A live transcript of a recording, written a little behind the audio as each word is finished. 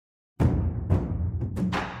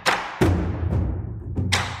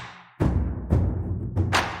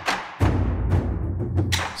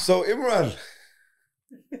So Imran,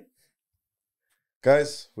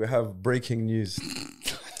 guys, we have breaking news.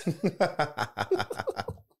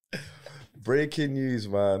 Breaking news,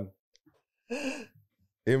 man.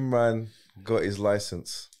 Imran got his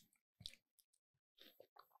license.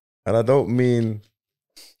 And I don't mean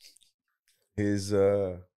his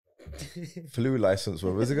flu license,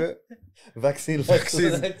 what was it? Vaccine.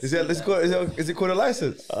 Is it called a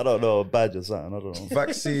license? I don't know, a badge or something. I don't know.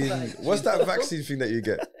 Vaccine. What's that vaccine thing that you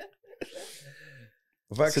get?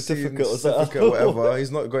 Vaccine, certificate, whatever.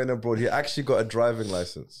 He's not going abroad. He actually got a driving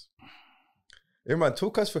license. Imran,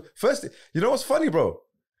 talk us first. You know what's funny, bro?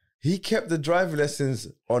 He kept the driving lessons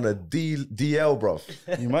on a DL, bro.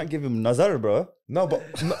 You might give him Nazar, bro. No, but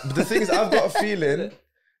the thing is, I've got a feeling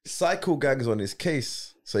Cycle Gang's on his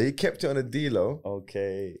case. So he kept it on a D-Lo.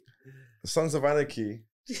 Okay. Sons of Anarchy.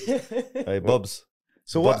 Hey, Bobs.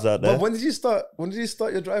 So Bob's what? out there. But when did you start? When did you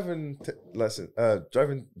start your driving lesson?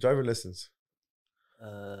 Driving lessons.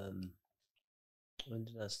 When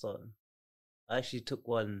did I start? I actually took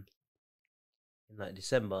one in like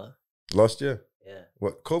December. Last year. Yeah.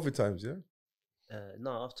 What, COVID times? Yeah.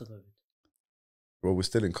 No, after COVID. Well, we're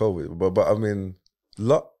still in COVID, but I mean,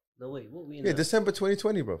 No wait, what we in? Yeah, December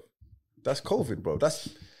 2020, bro. That's COVID, bro. That's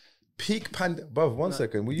peak bro. One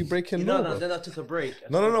second, will you break in? No, then I took a break.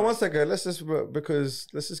 No. 1 second. Let's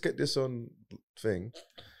just get this on thing.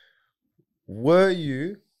 Were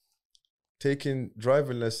you taking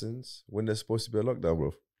driving lessons when there's supposed to be a lockdown,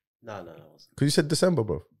 bro? No, I wasn't. Because you said December,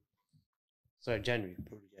 bro. Sorry, January,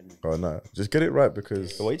 probably January. Oh no, just get it right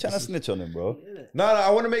because. So what are you trying to snitch on him, bro? No,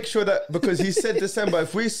 I want to make sure that because he said December.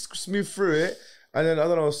 If we smooth through it, and then I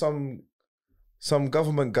don't know some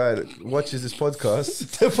government guy that watches this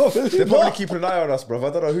podcast, they're probably keeping an eye on us, bro.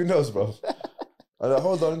 I don't know, who knows, bro.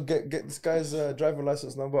 Hold on, get this guy's driving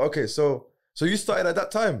license number. Okay, so you started at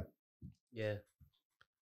that time. Yeah.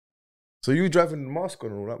 So you driving mask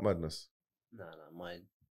on and all that madness? No, my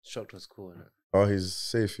instructor was cool, innit? Oh, he's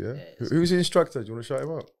safe, yeah? Yeah, Who's the instructor? Do you want to shout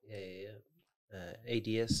him out? Yeah.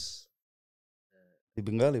 ADS. He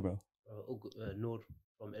Bengali, bro. Noor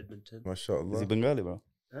from Edmonton. MashaAllah. Is he Bengali, bro?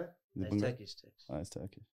 Huh? Is he It's Bengali? Turkish. Oh, it's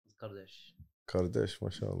Turkish. It's Kurdish. Kardesh,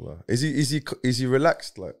 MashaAllah. Is he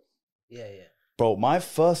relaxed, like? Yeah. Bro, my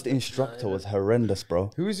first instructor was horrendous,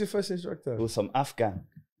 bro. Who was your first instructor? It was some Afghan.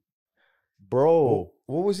 Bro.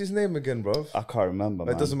 What was his name again, bro? I can't remember,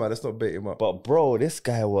 man. It doesn't matter, let's not bait him up. But bro, this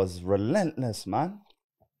guy was relentless, man.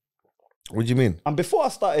 What do you mean? And before I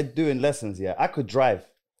started doing lessons, yeah, I could drive.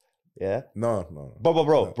 Yeah. No.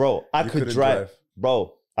 Bro, I You could couldn't drive.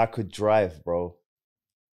 Bro, I could drive, bro.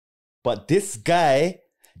 But this guy,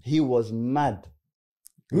 he was mad.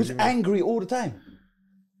 He was angry all the time.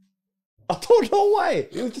 I don't know why.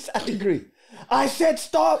 He was just angry. I said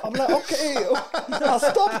stop. I'm like, okay. I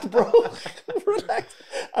stopped, bro. Relax.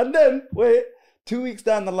 And then, wait, 2 weeks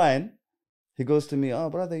down the line, he goes to me, oh,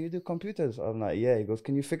 brother, you do computers? I'm like, yeah. He goes,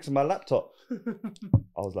 can you fix my laptop?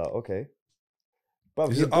 I was like, okay. Bro,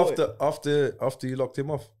 Is it after you locked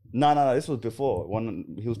him off? No. This was before.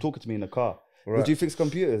 When he was talking to me in the car. Right. Would you fix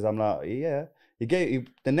computers? I'm like, yeah. The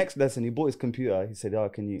next lesson, he bought his computer. He said, oh,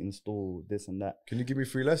 can you install this and that? Can you give me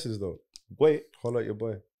free lessons though? Wait. Holler at your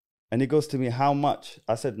boy. And he goes to me, how much?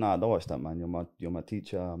 I said, nah, don't watch that, man. You're my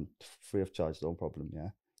teacher. I'm free of charge, no problem,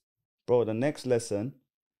 yeah. Bro, the next lesson,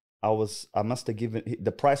 I must have given,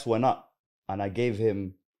 the price went up and I gave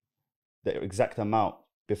him the exact amount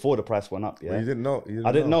before the price went up, yeah. Well, you didn't know.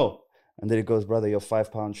 I didn't know. And then he goes, brother, you're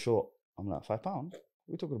 £5 short. I'm like, £5? What are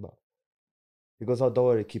you talking about? He goes, oh, don't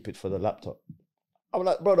worry, keep it for the laptop. I'm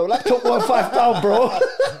like, bro, the laptop was £5, bro.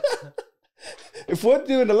 If we're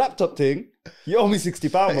doing the laptop thing, you owe me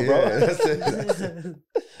 £60, bro. Yeah, that's it.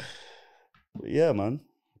 Yeah, man.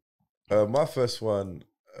 My first one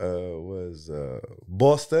was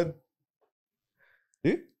Boston.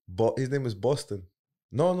 Who? His name is Boston.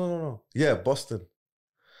 No. Yeah, Boston.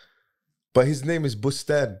 But his name is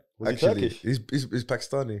Bustan. Was he actually, Turkish? he's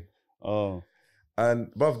Pakistani. Oh.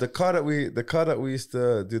 And bruv, the car that we used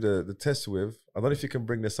to do the test with, I don't know if you can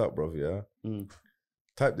bring this up, bruv. Yeah.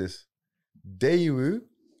 Type this. Daewoo.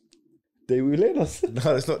 Daewoo Lenos.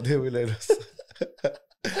 No, it's not Daewoo Lenos.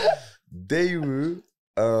 Daewoo.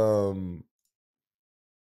 Oh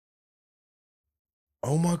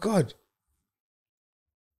my God.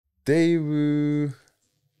 Daewoo.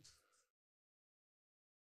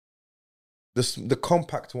 The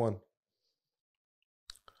compact one.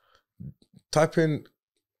 Type in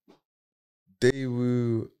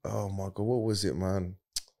Daewoo. Oh my God, what was it, man?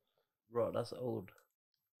 Bro, that's old.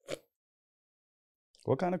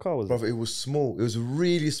 What kind of car was Brother, it was small. It was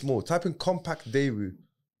really small. Type in compact Daewoo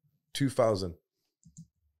 2000.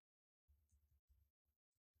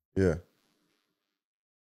 Yeah.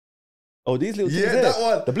 Oh, these little things Yeah, here. that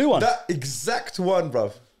one. The blue one. That exact one,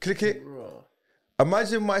 bruv. Click it. Bro.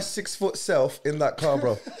 Imagine my 6 foot self in that car,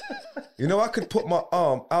 bro. You know, I could put my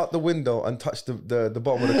arm out the window and touch the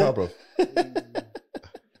bottom of the car, bro.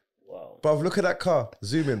 Wow. Bruv, look at that car.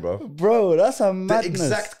 Zoom in, bro. Bro, that's a The madness.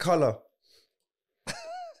 exact color.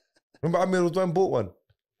 Remember, Amir was one bought one.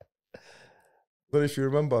 Don't know if you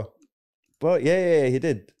remember. Bro, yeah, he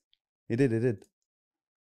did. He did.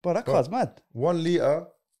 Bro, that car's mad. 1 liter.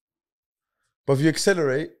 But if you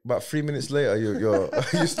accelerate, about 3 minutes later, you're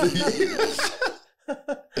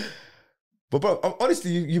But bro,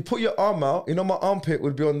 honestly, you put your arm out, you know, my armpit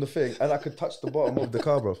would be on the thing, and I could touch the bottom of the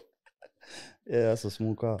car, bro. Yeah, that's a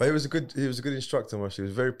small car. But he was a good instructor, man. He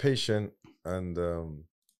was very patient, and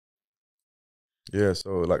yeah.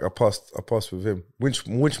 So like, I passed with him.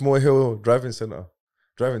 Winchmore Hill Driving Center,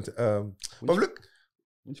 but look,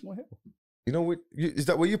 Winchmore Hill. you know, is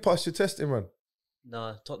that where you passed your test, Imran?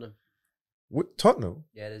 Nah, Tottenham. Tottenham.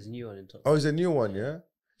 Yeah, there's a new one in Tottenham. Oh, it's a new one, yeah.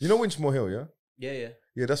 You know Winchmore Hill, yeah. Yeah.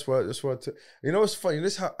 Yeah, that's where. You know what's funny?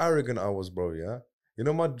 This is how arrogant I was, bro. Yeah. You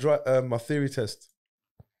know my my theory test.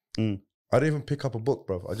 I didn't even pick up a book,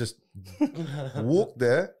 bro. I just walked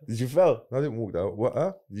there. Did you fail? I didn't walk there. What?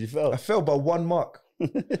 Huh? Did you fail? I failed by 1 mark.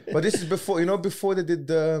 But this is before they did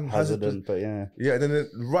the Hazard, but yeah. Yeah, and then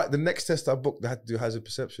the next test I booked, they had to do hazard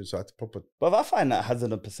perception, so I had to proper. But I find that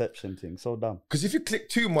hazard and perception thing so dumb. Because if you click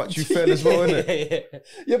too much, you fail as well, innit?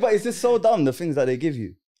 Yeah, but it's just so dumb, the things that they give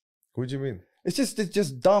you. What do you mean? It's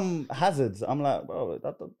just dumb hazards. I'm like, bro,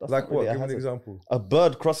 that's Like not really what? a Give me an hazard. example. A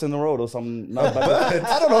bird crossing the road or something.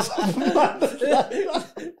 I don't know. Something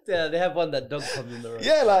Yeah, they have one that dog comes in the road.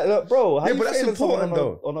 yeah, like, bro, how Yeah, you but that's failing someone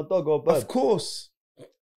important, on a dog or a bird?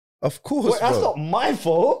 Of course, Wait, that's bro. not my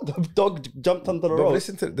fault. The dog jumped onto the But road.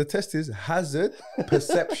 listen to the test is hazard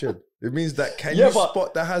perception. It means that can Yeah, you but-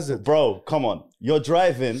 spot the hazard? Bro, come on. You're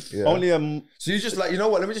driving. Yeah. Only So you just like, you know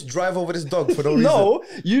what? Let me just drive over this dog for no reason. No,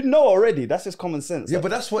 you know already. That's just common sense. Yeah,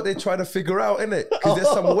 but that's what they're trying to figure out, innit? Because there's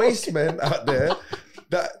some waste men out there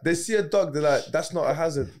that they see a dog, they're like, that's not a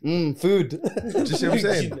hazard. Food. Do you see what I'm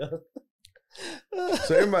saying?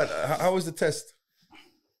 So, Imran, how was the test?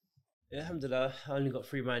 Yeah, alhamdulillah, I only got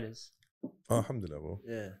 3 minors. Oh, alhamdulillah, bro.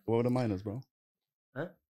 Yeah. What were the minors, bro? Huh?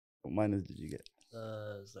 What minors did you get?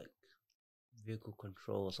 It's like vehicle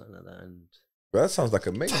control or something like that, and Bro, that sounds like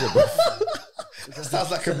a major, bro. That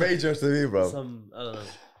sounds like a major to me, bro. some, I don't know,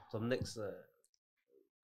 some next, I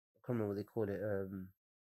can't remember what they call it, when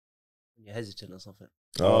you're hesitant or something.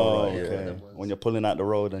 Oh, right, yeah. one of them ones. When you're pulling out the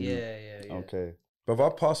road and Yeah. okay. But if I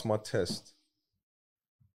passed my test,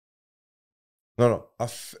 no,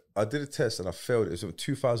 I did a test and I failed. It was in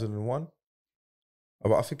 2001.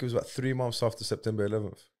 I think it was about 3 months after September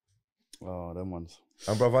 11th. Oh, them ones.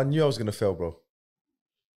 And bro, I knew I was gonna fail, bro.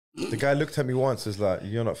 The guy looked at me once, was like,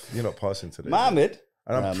 "You're not passing today." Mohammed.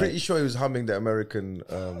 And I'm pretty sure he was humming the American,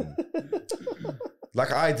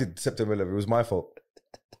 like I did September 11th. It was my fault.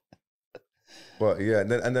 But yeah,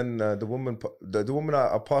 and then the woman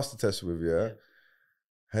I passed the test with, yeah.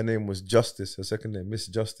 Her name was Justice. Her second name, Miss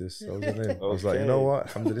Justice. That was her name. I was like, you know what?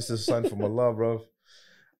 Alhamdulillah, this is a sign from Allah, bro.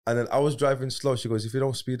 And then I was driving slow. She goes, if you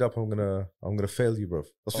don't speed up, I'm gonna fail you, bro.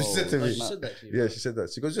 That's what she said to me. She said that to you. Yeah, she said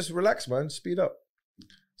that. She goes, just relax, man. Speed up.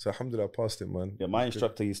 So alhamdulillah, I passed it, man. Yeah, my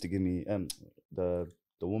instructor used to give me the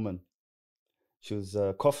woman. She was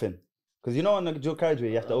coughing. Because you know on the dual carriageway,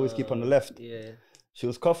 you have to always keep on the left. Yeah. She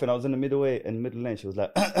was coughing. I was in the middle lane. She was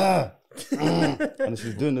like, and she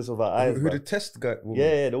was doing this with her eyes. Who bro. the test guy? Woman?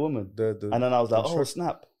 Yeah, the woman. And then I was like, oh,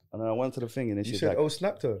 snap. And then I went to the thing and then you she's said, like, oh,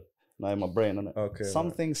 snapped her. no, in my brain. And Okay,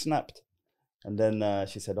 something snapped. And then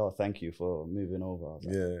she said, oh, thank you for moving over. I was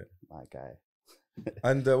like, Yeah. my guy.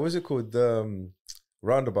 And what's it called?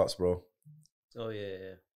 Roundabouts, bro. Oh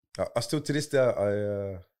yeah. I still to this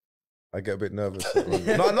day I get a bit nervous.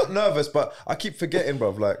 No, I'm not nervous, but I keep forgetting, bro.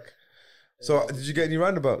 Like, so did you get any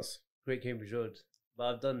roundabouts? Great Cambridge Road,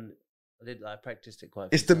 but I practiced it quite.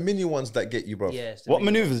 It's the mini ones that get you, bro. Yeah. it's the What big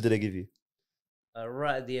maneuvers did they give you? one.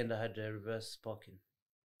 Right at the end, I had reverse parking.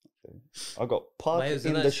 I got parked it was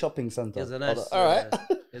in a the nice- shopping centre. It was a I nice. was like, all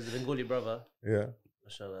right. It was a Bengali brother. Yeah.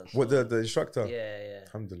 Mashallah. What so- the instructor? Yeah.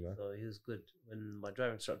 Alhamdulillah. So he was good. When my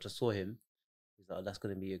driving instructor saw him, he's like, "That's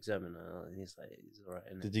gonna be your examiner." And he's like, "He's alright."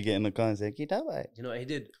 Did you get in the car and say, "Get out, right?" You know what he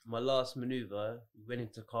did? My last maneuver, we went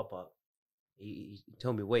into the car park. He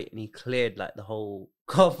told me wait, and he cleared like the whole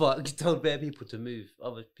car park. He told bare people to move.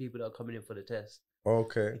 Other people that are coming in for the test.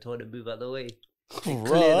 Okay. He told them move out the way. He Right.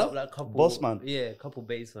 cleared up like a couple. Boss man. Yeah, a couple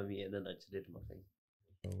bays for me, and then I just did my thing.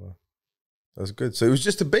 Oh, wow. That's good. So it was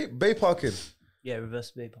just a bay parking. Yeah,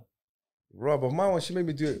 reverse bay park. Right, but my one, she made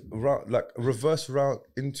me do it round, like a reverse route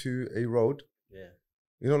into a road. Yeah.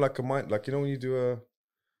 You know, like a mind, like, you know, when you do a,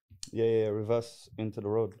 Yeah, reverse into the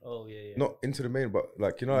road. Oh yeah. not into the main, but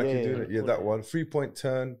like, you know, like Yeah, you're doing yeah, it. Yeah, that one. 3-point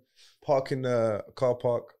turn, park in a car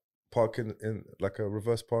park, parking in like a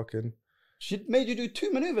reverse parking. She made you do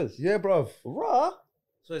 2 maneuvers. Yeah, bruv. Rah.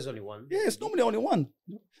 So there's only one. Yeah, it's normally only one.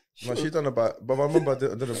 No, she done about, but I remember I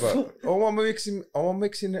did about. Oh, I'm mixing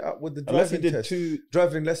it up with the Unless you driving did test. 2.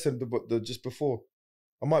 Driving lesson, the just before.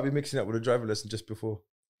 I might be mixing it up with a driving lesson just before.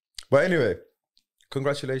 But anyway,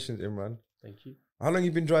 congratulations, Imran. Thank you. How long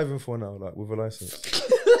you been driving for now, like with a license?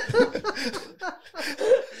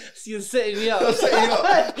 So you're setting me up. I'm setting you up.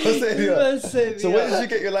 I'm setting you up. Setting me So when up. did you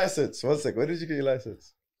get your license? One sec. When did you get your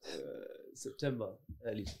license? September,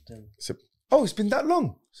 early September. Oh, it's been that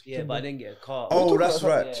long. Yeah, but I didn't get a car. Oh, talking that's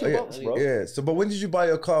about right. 2 months, bro. Yeah. So, but when did you buy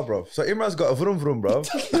your car, bro? So Imran's got a vroom vroom, bro.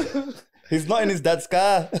 He's not in his dad's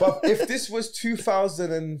car. But if this was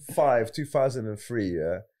 2005, 2003,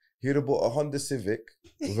 yeah, he'd have bought a Honda Civic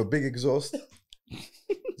with a big exhaust. Do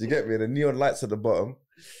you get me? And the neon lights at the bottom.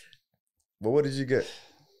 But what did you get?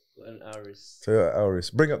 Got an Aris. Toyota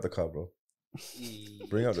Auris. Bring up the car, bro.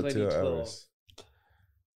 Bring up the Toyota 2012. Auris.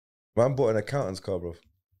 Man bought an accountant's car, bro.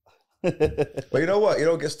 But you know what? You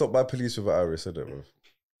don't get stopped by police with an Auris, is it, bro?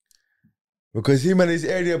 Because him and his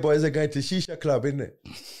area boys are going to Shisha Club, innit?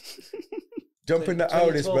 Jump in the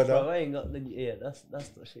Auris, 2012, brother. bro, I ain't got the that's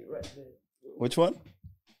the shit right there. Which one?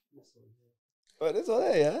 This one here. Oh, this one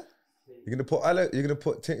there, yeah? You're gonna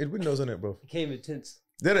put tinted windows on it, bro. It came with tints.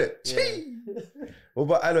 Did it? Yeah. What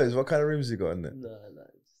about alloys? What kind of rims you got on it? No,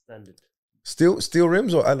 it's standard. Steel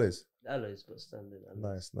rims or alloys? Alloys, but standard.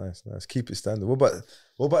 Alloys. Nice. Keep it standard. What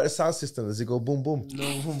about the sound system? Does it go boom boom? No,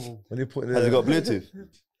 When you put it Has it got Bluetooth?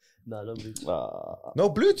 no Bluetooth. No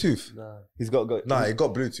Bluetooth? Nah, He's got. Nah, it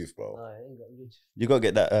got Bluetooth, bro. I ain't got Bluetooth. You got to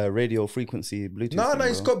get that radio frequency Bluetooth. No, thing,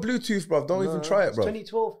 it's bro. got Bluetooth, bro. Don't even Nah, try it, it's bro.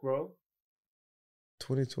 2012, bro.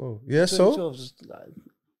 2012. Yeah, so? 2012 is like,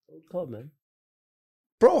 old car, man.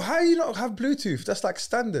 Bro, how you not have Bluetooth? That's like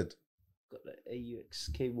standard. Got the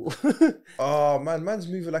AUX cable. Oh, man's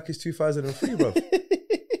moving like it's 2003, bro.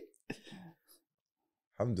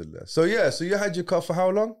 Alhamdulillah. So yeah, so you had your car for how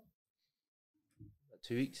long?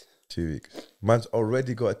 2 weeks. 2 weeks. Man's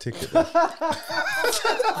already got a ticket.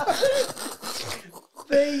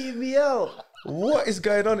 Bail me out. What is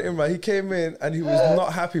going on, Imran? He came in and he was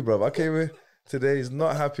not happy, bro. I came in today, he's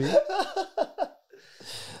not happy.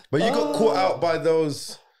 But you got caught out by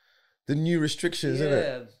the new restrictions, innit?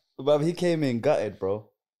 Yeah, But he came in gutted, bro.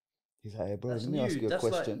 He's like, hey, bro, That's let me ask new. you a That's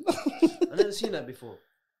question. I never seen that before.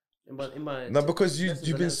 In my No, because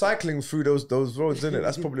you've been cycling through those roads, innit?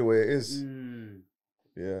 That's probably where it is. Mm,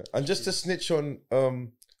 Yeah. And just to snitch on,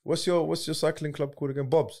 what's your cycling club called again?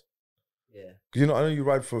 Bob's. yeah, 'Cause I know you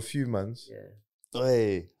ride for a few mans. yeah.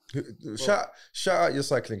 Hey, Shout out your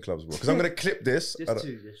cycling clubs, bro. Because I'm gonna clip this. Just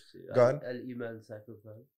two. Go on. LE Man Cycle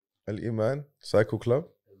Club Al Iman Cycle Club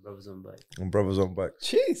and Brothers on Bike. and Brothers on Bike.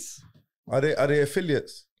 jeez. Are they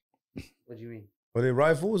affiliates? What do you mean? Are they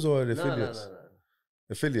rivals or are they No. affiliates?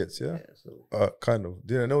 Affiliates, yeah. Yeah, so Kind of.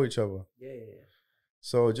 Do they know each other? yeah.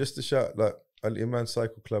 So just to shout, like Al Iman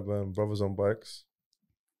Cycle Club and Brothers on Bikes.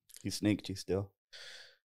 He snaked you still.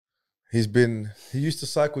 He used to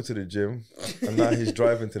cycle to the gym, and now he's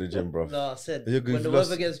driving to the gym, bro. No, I said You're good, when the you've lost-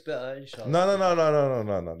 weather gets better,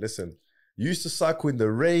 inshallah. No. Listen, you used to cycle in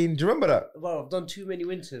the rain. Do you remember that? Bro, I've done too many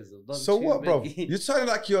winters. I've done So too what, bro? many. You're sounding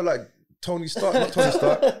like you're like Tony Stark, not Tony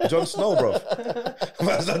Stark, Jon Snow, bro.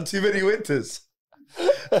 Man's done too many winters.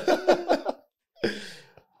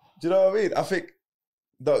 Do you know what I mean? I think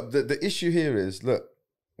the issue here is, look,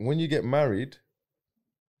 when you get married,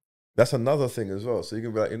 that's another thing as well. So you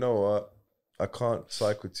can be like, you know what? I can't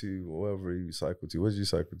cycle to wherever you cycle to. Where did you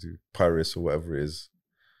cycle to? Paris or whatever it is.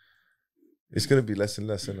 It's going to be less and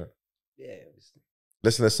less, isn't it? Yeah, obviously.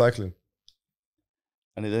 Less and less cycling.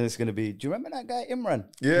 And then it's going to be, do you remember that guy, Imran?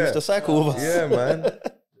 He Yeah. used to cycle with us. Yeah, man.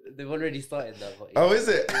 They've already started that. But Oh, is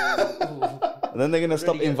it? And then they're going to stop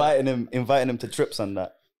Already get inviting him to trips and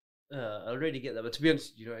that. I already get that, but to be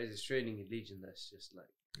honest, it's training in Legion. That's just like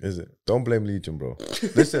Is it? Don't blame Legion, bro.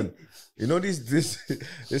 Listen, you know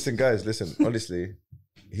listen, guys, listen, honestly,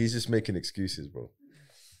 he's just making excuses, bro.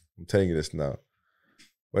 I'm telling you this now.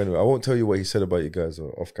 But anyway, I won't tell you what he said about you guys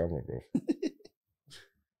off camera, bro.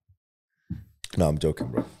 No, I'm joking,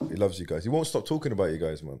 bro. He loves you guys. He won't stop talking about you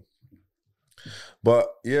guys, man. But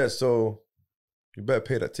yeah, so you better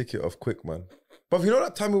pay that ticket off quick, man. But you know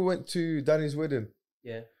that time we went to Danny's wedding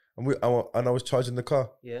yeah, and I was charging the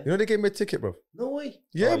car? yeah. You know they gave me a ticket, bro. No way.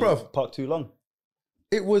 Yeah, Oh, bro. you parked too long.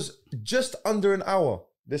 It was just under an hour.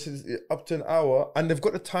 this is up to an hour, and they've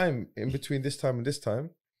got the time in between this time and this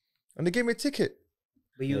time, and they gave me a ticket.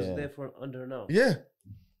 But you was there for under an hour. Yeah.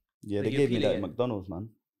 Yeah, But they you're gave me that feeling at it? McDonald's, man.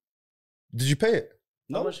 Did you pay it?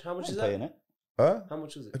 How much I'm is paying that? it. Huh? How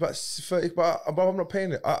much was it? About 30, but I'm not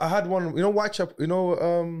paying it. I had one, you know, Whitechapel, you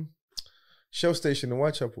know, Shell Station in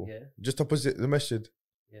Whitechapel, Yeah. just opposite the masjid.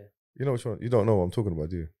 Yeah. You know which one? You don't know what I'm talking about,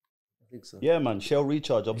 do you? I think so. Yeah, man. Shell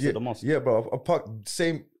Recharge opposite the mosque. Yeah, bro. I parked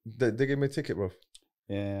same. They gave me a ticket, bro.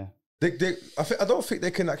 Yeah. I don't think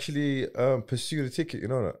they can actually pursue the ticket. You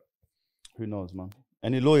know that? Who knows, man?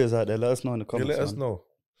 Any lawyers out there? Let us know in the Yeah, comments. let us man. know.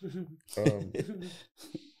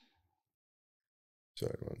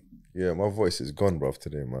 Sorry, man. Yeah, my voice is gone, bro,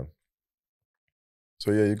 today, man.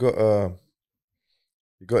 So yeah, you got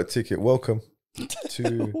a ticket. Welcome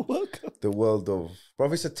to Welcome. the world of,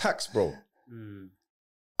 bro. It's a tax, bro. Mm.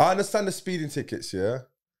 I understand the speeding tickets, yeah,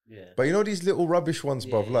 Yeah. but you know these little rubbish ones,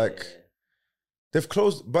 bro. Like they've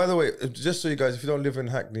closed. By the way, just so you guys, if you don't live in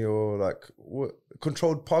Hackney or like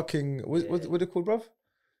controlled parking, what they called, bro?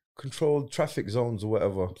 Controlled traffic zones or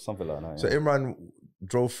whatever. Something like that. So Yeah. Imran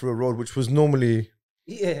drove through a road which was normally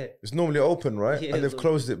it's normally open, right? Yeah, and they've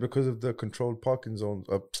closed it because of the controlled parking zones.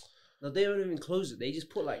 No, they don't even close it. They just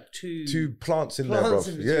put like two Plants in Plants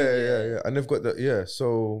there, in bro. between, Yeah. And they've got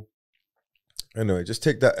so anyway, just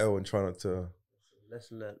take that L and try not to.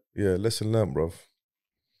 Lesson learned. Yeah, lesson learned, bro.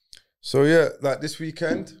 So yeah, like this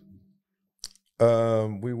weekend,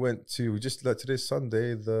 we went to today's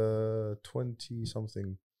Sunday, the 20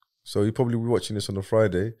 something. So you probably be watching this on a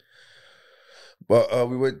Friday. But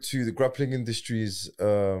we went to the Grappling Industries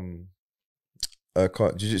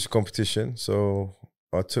jiu-jitsu competition. So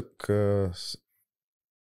I took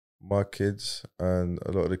my kids and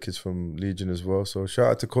a lot of the kids from Legion as well. So shout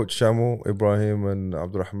out to Coach Shamil, Ibrahim and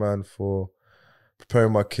Abdurrahman for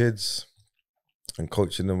preparing my kids and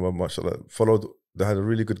coaching them much. They had a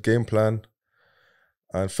really good game plan.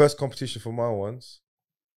 And first competition for my ones.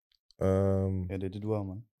 Yeah, they did well,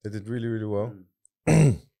 man. They did really, really well.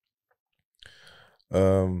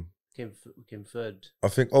 Came third. I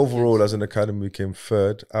think overall as an academy we came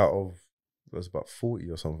third out of there's about 40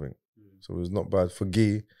 or something. So it was not bad for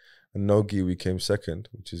gi, and no gi we came second,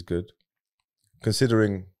 which is good.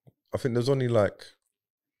 Considering I think there's only like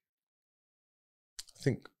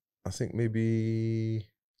I think maybe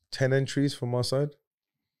 10 entries from our side.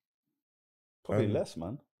 Probably less,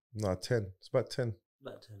 man. No, 10. It's about 10.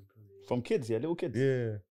 About 10 probably. From kids, yeah, little kids.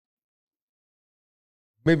 Yeah.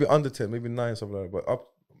 Maybe under 10, maybe 9, something like that. But up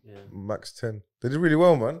max 10. They did really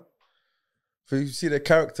well, man. So you see their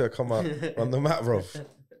character come out on the mat, bro.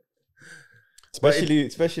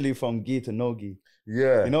 Especially from gi to no gi.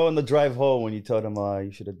 Yeah. You know, on the drive home when you tell them,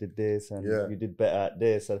 you should have did this and you did better at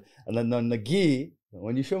this. And then on the gi,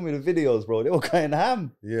 when you show me the videos, bro, they were kind of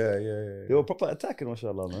ham. Yeah. They were proper attacking,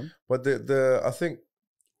 mashallah, man. But I think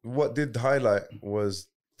what did highlight was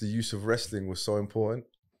the use of wrestling was so important.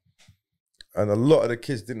 And a lot of the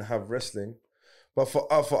kids didn't have wrestling. But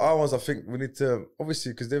for our ones, I think we need to,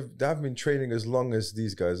 obviously, because they haven't been training as long as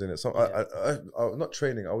these guys, innit? So I not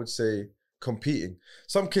training, I would say competing.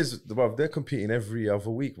 Some kids, bruv, they're competing every other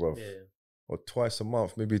week, bruv. Yeah. Or twice a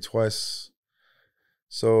month, maybe twice.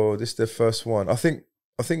 So this is their first one. I think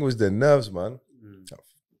it was their nerves, man.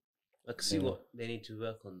 I can see what they need to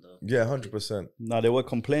work on though. Yeah, 100%. No, they were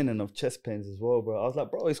complaining of chest pains as well, bro. I was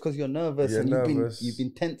like, bro, it's because you're nervous and you've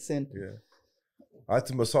been tensing. Yeah. I had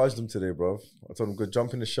to massage them today, bro. I told them go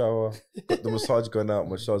jump in the shower, got the massage gun out,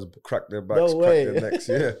 massage, crack their backs, crack their necks.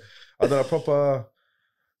 Yeah. I done a proper,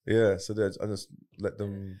 so I just let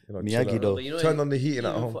them, Miyagi chill though. out. Turn on the heating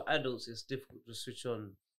at home. For adults, it's difficult to switch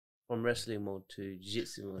on from wrestling mode to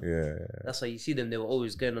jiu-jitsu mode. Yeah. That's why you see them, they were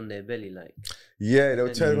always going on their belly, like. Yeah, they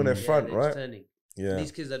were turning on their front, they were right? Turning. Yeah.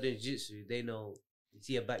 These kids that are doing jiu-jitsu, they know, you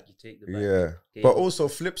see a back, you take the back. Yeah. But also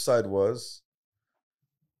flip side was,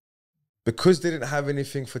 because they didn't have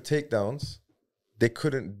anything for takedowns, they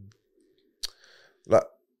couldn't, like,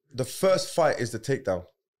 the first fight is the takedown.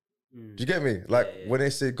 Do you get me? Like, when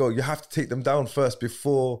they say go, you have to take them down first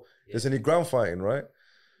before there's any ground fighting, right?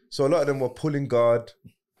 So a lot of them were pulling guard,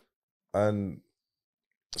 and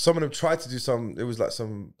some of them tried to do it was like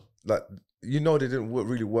they didn't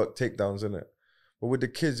really work takedowns, innit? But with the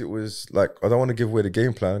kids, it was like, I don't want to give away the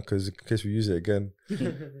game plan, because in case we use it again.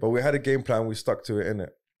 But we had a game plan, we stuck to it,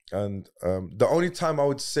 innit? And the only time I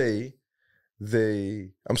would say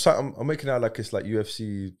I'm making it out like it's like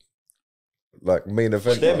UFC, like main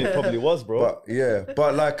event. Damn, it probably was, bro. But yeah,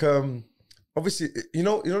 but like obviously, you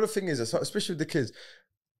know the thing is, especially with the kids,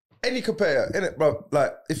 any competitor, innit, bro?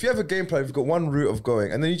 Like if you have a game plan, you've got one route of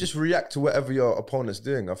going, and then you just react to whatever your opponent's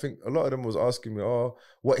doing. I think a lot of them was asking me,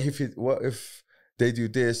 what if they do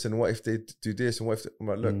this, and what if they do this, and what if I'm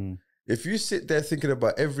like, look, if you sit there thinking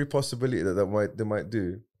about every possibility that they might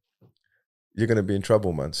do, you're gonna be in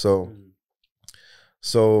trouble, man. So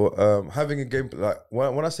having a game, like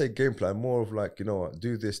when I say game plan, more of like, you know what,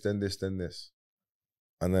 do this, then this, then this.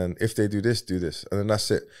 And then if they do this, and then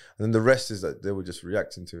that's it. And then the rest is that they were just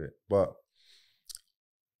reacting to it. But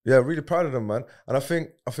yeah, really proud of them, man. And I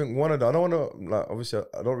think one of them, I don't want to, like, obviously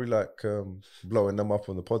I don't really like blowing them up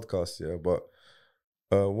on the podcast, yeah, but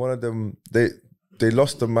one of them, they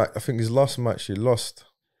lost the match. I think his last match he lost.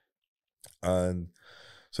 And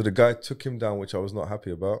so the guy took him down, which I was not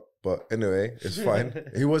happy about. But anyway, it's fine.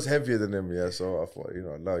 He was heavier than him, yeah, so I thought, you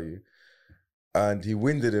know, allow you. And he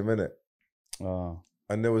winded him, innit? Oh.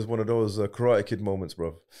 And there was one of those Karate Kid moments,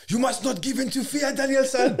 bro. You must not give in to fear,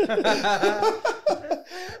 Daniel-san.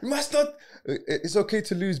 You must not. It's okay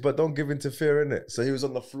to lose, but don't give in to fear, innit? So he was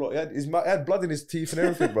on the floor. He had blood in his teeth and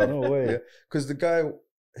everything, bro. No way. Because the guy,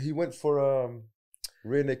 he went for a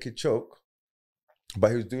rear naked choke, but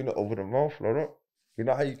he was doing it over the mouth, like that. You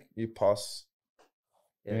know how you pass?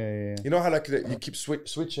 Yeah. You know how like you keep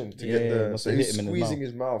switching to get the... So he was squeezing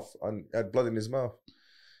his mouth and had blood in his mouth.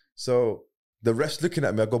 So... the ref's looking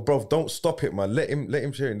at me. I go, bro, don't stop it, man. Let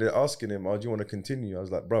him share it. And they're asking him, oh, do you want to continue? I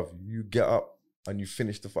was like, bro, you get up and you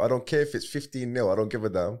finish the fight. I don't care if it's 15-0. I don't give a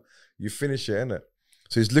damn. You finish it, innit?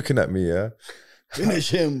 So he's looking at me, yeah.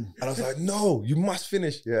 Finish him. And I was like, no, you must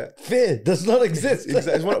finish, yeah. Fear does not exist.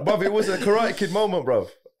 Exactly. Bruv, it was a Karate Kid moment,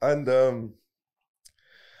 bruv. And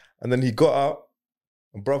then he got up.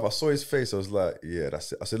 And bruv, I saw his face. I was like, yeah,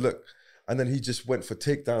 that's it. I said, look. And then he just went for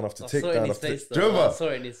takedown after takedown after takedown. I saw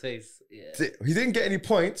it in his face. Yeah. He didn't get any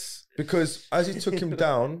points because as he took him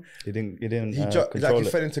down, he didn't he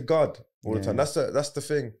fell into guard all the time. That's the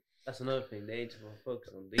thing. That's another thing they need to focus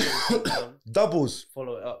on. They need to focus on doubles.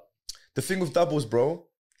 Follow it up. The thing with doubles, bro.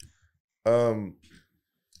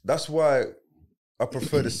 That's why I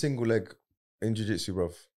prefer the single leg in jiu-jitsu,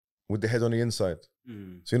 bro, with the head on the inside.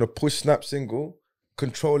 So, you know, push, snap, single,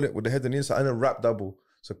 control it with the head on the inside, and then wrap double.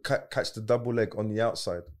 So catch the double leg on the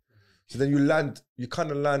outside. So then you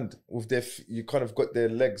kind of land with you kind of got their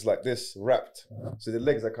legs like this wrapped. So the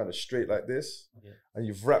legs are kind of straight like this, and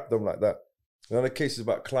you've wrapped them like that. Another case is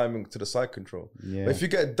about climbing to the side control. Yeah. But if you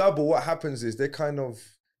get a double, what happens is they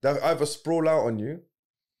either sprawl out on you.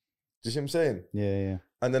 Do you see what I'm saying? Yeah.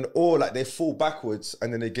 And then, or like they fall backwards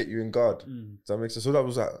and then they get you in guard. Does that make sense? So that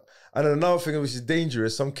was that. And then another thing which is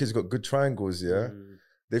dangerous, some kids got good triangles, yeah?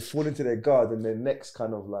 They fall into their guard and their neck's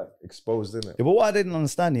kind of like exposed, isn't it? Yeah, but what I didn't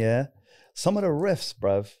understand, some of the refs,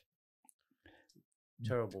 bruv.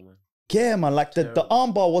 Terrible, man. Yeah, man, like the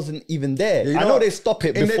armbar wasn't even there. Yeah, I know they stop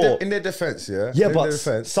it before. In their defense, yeah? Yeah, but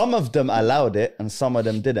some of them allowed it and some of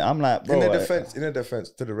them didn't. I'm like, bro. In their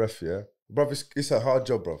defense to the ref, yeah? Bruv, it's a hard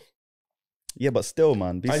job, bruv. Yeah, but still,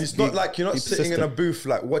 man. And it's not like you're not sitting in a booth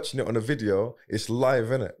like watching it on a video. It's live,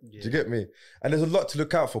 innit? Yeah. Do you get me? And there's a lot to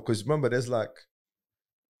look out for because remember, there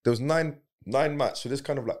was nine matches. So there's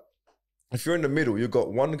kind of like, if you're in the middle, you've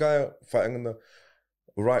got one guy fighting on the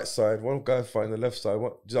right side, one guy fighting on the left side.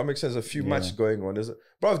 Does that make sense? There's a few matches going on.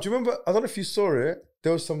 Bro, do you remember? I don't know if you saw it.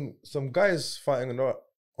 There was some guys fighting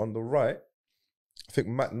on the right. I think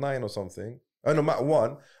mat 9 or something. Oh no, mat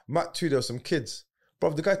 1. Mat 2, there were some kids.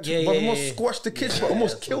 Bro, the guy almost squashed the kids, but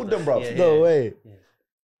almost killed them, bro. No way. Yeah.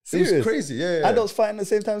 It was crazy, yeah. Adults fighting at the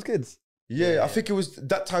same time as kids? Yeah, I think it was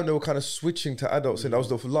that time they were kind of switching to adults, and that was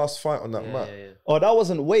the last fight on that mat. Yeah. Oh, that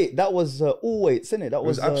wasn't weight. That was all weights, innit? That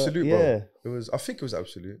was absolute, bro. It was. I think it was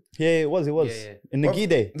absolute. Yeah, it was. Yeah. In the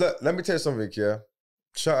Gide. Look, let me tell you something, yeah.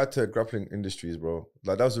 Shout out to Grappling Industries, bro.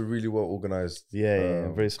 Like that was a really well organized,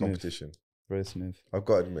 very smooth competition. Very smooth. I've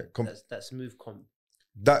got to admit, that smooth comp.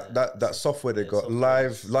 That software they got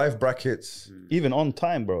live brackets, even on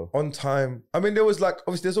time, bro. On time. I mean, there was like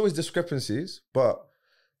obviously there's always discrepancies, but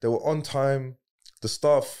they were on time. The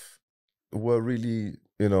staff were really,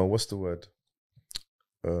 you know, what's the word?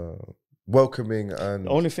 Welcoming. And the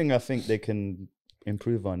only thing I think they can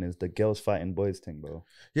improve on is the girls fighting boys thing, bro.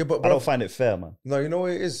 Yeah, but I don't find it fair, man. No, you know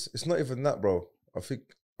what it is? It's not even that, bro. I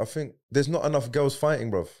think there's not enough girls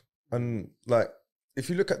fighting, bro. And like, if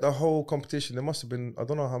you look at the whole competition, there must have been, I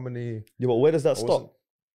don't know how many. Yeah, but where does that stop?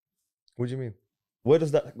 What do you mean?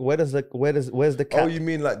 Where's the cap? Oh, you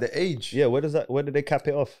mean like the age? Yeah, where did they cap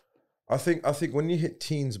it off? I think when you hit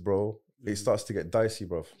teens, bro, it starts to get dicey,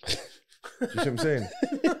 bro. You see what I'm saying?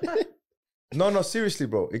 No, seriously,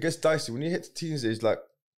 bro. It gets dicey. When you hit teens age, like,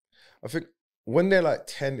 I think when they're like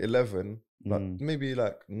 10, 11, like maybe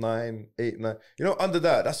like 9, 8, 9, you know, under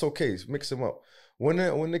that, that's okay. Mix them up. When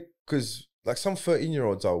they, because like some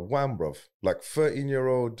 13-year-olds are wham, bruv. Like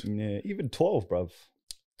 13-year-old. Yeah, even 12, bruv.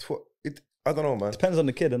 I don't know, man. Depends on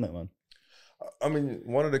the kid, innit, man? I mean,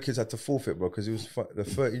 one of the kids had to forfeit, bro, because he was the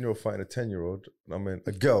 13-year-old fighting a 10-year-old. I mean,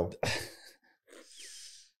 a girl.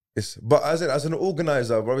 But as an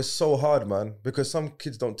organizer, bro, it's so hard, man, because some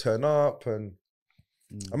kids don't turn up, and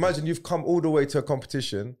imagine you've come all the way to a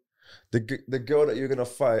competition, the girl that you're gonna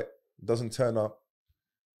fight doesn't turn up.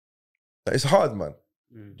 It's hard, man.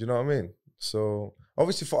 Do you know what I mean? So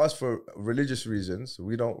obviously for us, for religious reasons,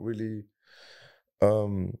 we don't really,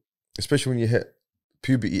 especially when you hit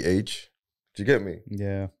puberty age. Do you get me?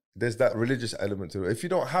 Yeah. There's that religious element to it. If you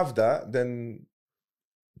don't have that, then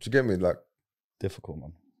do you get me? Like, difficult,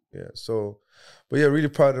 man. yeah. So, but yeah, really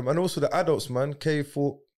proud of him, and also the adults, man. K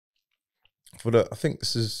fought for the. I think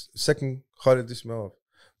this is second Khalid Ismail.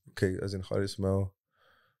 Okay, as in Khalid Ismail.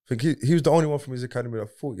 I think he was the only one from his academy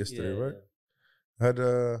that fought yesterday, right? Yeah.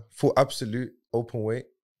 Had fought absolute open weight.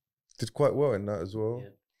 Did quite well in that as well.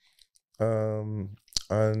 Yeah.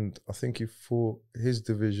 And I think he fought his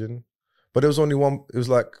division. But there was only one, it was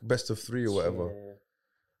like best of 3 or whatever. Yeah.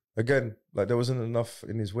 Again, like there wasn't enough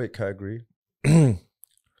in his weight category.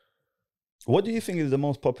 What do you think is the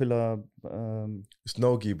most popular? It's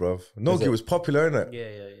Nogi, bruv. Nogi was popular, innit? Yeah,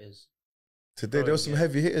 it is. Today there was some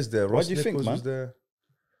heavy hitters there. What do you think, man? Was there.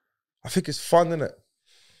 I think it's fun, innit?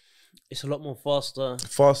 It's a lot more faster.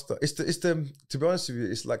 It's the to be honest with you,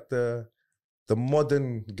 it's like the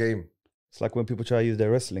modern game. It's like when people try to use their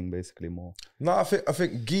wrestling basically more. No, I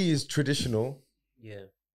think gi is traditional. Yeah.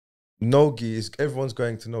 No-gi is, everyone's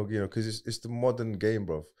going to no-gi, you know, because it's the modern game,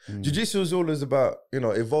 bro. Jiu-jitsu is always about, you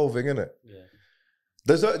know, evolving, innit? Yeah.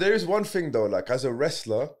 There is one thing though, like as a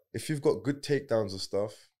wrestler, if you've got good takedowns and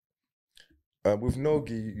stuff, with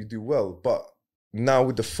no-gi you do well, but now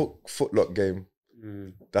with the footlock game,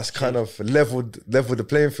 that's kind of leveled the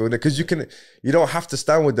playing field, because you don't have to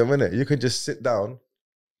stand with them, innit? You can just sit down.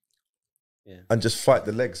 Yeah. And just fight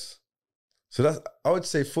the legs. So that's, I would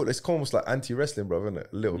say it's almost like anti-wrestling, bro, isn't it?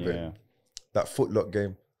 A little bit. That footlock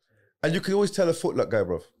game. And you can always tell a footlock guy,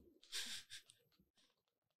 bro.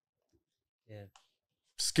 Yeah.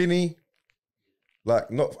 Skinny, like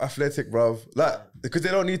not athletic, bro. Like, because they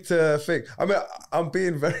don't need to think. I mean, I'm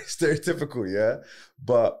being very stereotypical, yeah?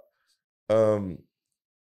 But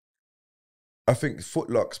I think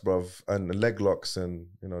footlocks, bro, and the leg locks and,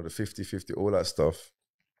 you know, the 50-50, all that stuff,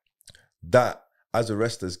 that as a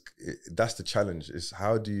wrestler, that's the challenge. Is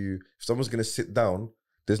how do you, if someone's gonna sit down,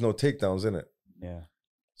 there's no takedowns in it. Yeah.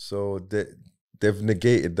 So they've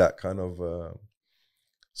negated that kind of.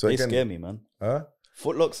 So they again, scare me, man. Huh?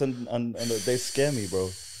 Footlocks and they scare me, bro.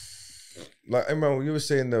 Like Imran, you were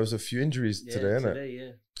saying there was a few injuries today, innit?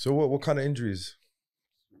 Yeah. So what kind of injuries?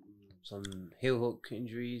 Some heel hook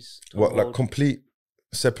injuries. What, like complete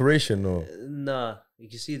separation or? Nah, you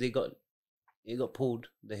can see it got pulled,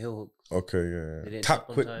 the heel hook. Okay, yeah. Tap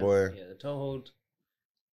quick, boy. Yeah, the toe hold.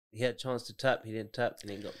 He had a chance to tap, he didn't tap,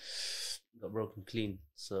 and he got broken clean.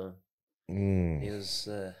 So he was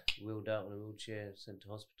wheeled out in a wheelchair, sent to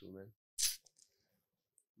hospital, man.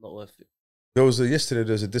 Not worth it. Yesterday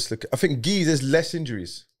there was a dislocate. I think gi, there's less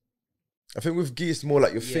injuries. I think with gi it's more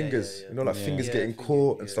like your fingers, you know, like fingers getting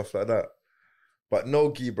caught and stuff like that. But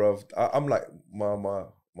no gi, bruv. I'm like, my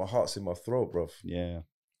heart's in my throat, bruv. Yeah.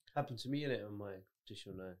 Happened to me in it on my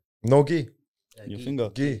competition now. No gi? Your finger?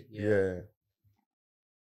 Gi?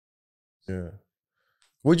 Yeah.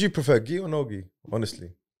 Would you prefer gi or no gi,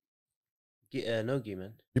 honestly? No gi,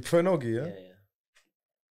 man. You prefer no gi, yeah? Yeah.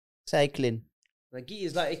 Cycling. Like gi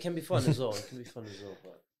is like, it can be fun as well.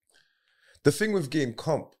 But the thing with gi in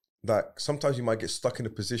comp, like sometimes you might get stuck in a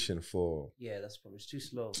position for. Yeah, that's the problem. It's too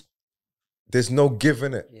slow. There's no give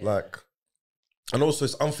in it, like, and also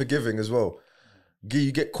it's unforgiving as well. Gi,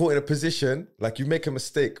 you get caught in a position, like you make a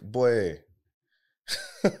mistake, boy,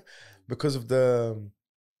 because of the.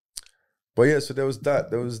 But yeah, so there was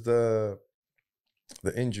that. There was the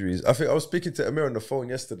injuries. I think I was speaking to Amir on the phone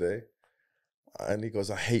yesterday, and he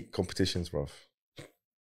goes, "I hate competitions, bruv."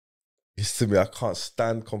 He said to me, "I can't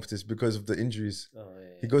stand competitions because of the injuries."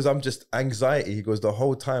 He goes, "I'm just anxiety." He goes, "The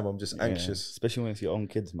whole time I'm just anxious." Especially when it's your own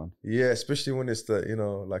kids, man. Yeah, especially when it's the, you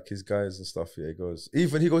know, like his guys and stuff. Yeah, he goes,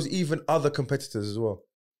 even other competitors as well.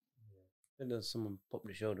 I think there's someone popped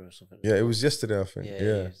the shoulder or something. Yeah, it was yesterday, I think.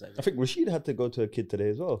 Yeah. Exactly. I think Rashid had to go to a kid today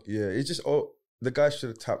as well. Yeah, it's just, the guy should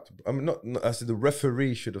have tapped. I mean, not I said the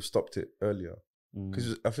referee should have stopped it earlier.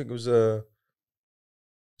 Because I think it was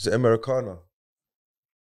Americana.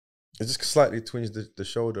 It just slightly twinged the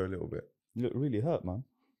shoulder a little bit. You look really hurt, man.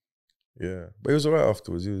 Yeah, but he was all right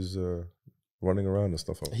afterwards. He was running around and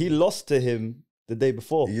stuff. He lost to him the day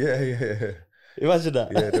before. Yeah. Imagine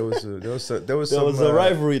that. Yeah, there was There was a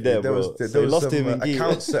rivalry there, bro. There So he was lost some him in gi.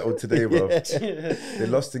 accounts settled today, bro. Yeah. They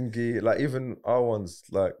lost in gi. Like even our ones,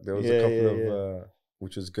 like there was a couple of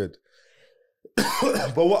which was good.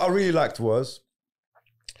 But what I really liked was,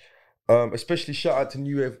 especially shout out to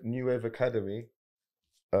New Wave Academy.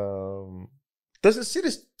 Doesn't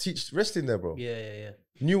Sidis teach wrestling there, bro? Yeah.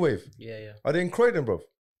 New Wave. Yeah. Are they in Croydon, bro?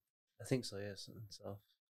 I think so, yes. So.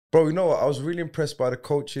 Bro, you know what? I was really impressed by the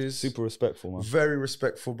coaches. Super respectful, man. Very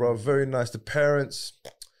respectful, bro. Very nice. The parents.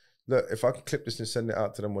 Look, if I can clip this and send it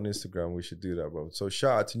out to them on Instagram, we should do that, bro. So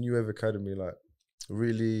shout out to New Wave Academy. Like,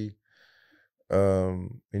 really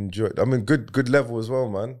enjoyed. I mean, good level as well,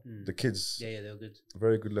 man. The kids. Yeah, they were good.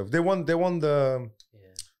 Very good level. They won the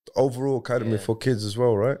overall academy for kids as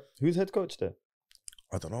well, right? Who's head coach there?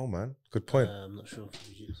 I don't know, man. Good point. I'm not sure.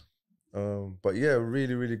 But yeah,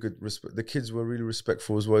 really, really good. The kids were really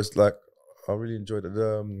respectful as well. It's like I really enjoyed it.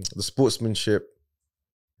 The sportsmanship.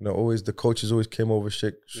 You know, always the coaches always came over,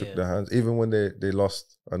 shook their hands, even when they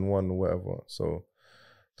lost and won or whatever. So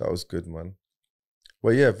that was good, man.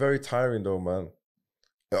 But yeah, very tiring though, man.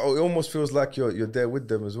 It almost feels like you're there with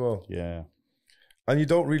them as well. Yeah. And you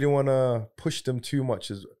don't really want to push them too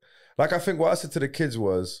much. Like I think what I said to the kids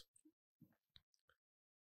was,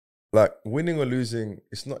 like winning or losing,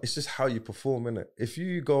 it's just how you perform, innit? If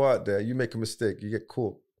you go out there, you make a mistake, you get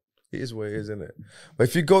caught. It is what it is, innit? But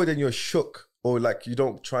if you go then you're shook, or like you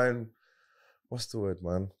don't try and, what's the word,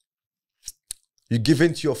 man? You give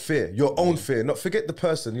in to your fear, your own fear. Not forget the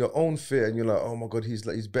person, your own fear, and you're like, oh my God, he's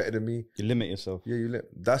better than me. You limit yourself. Yeah,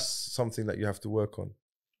 that's something that you have to work on.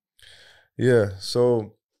 Yeah,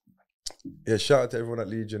 so yeah, shout out to everyone at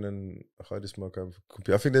Legion and Hardest Smoke.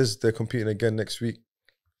 I think they're competing again next week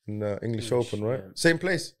in English Open, right? Yeah. Same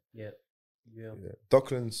place. Yeah.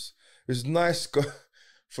 Docklands. It's nice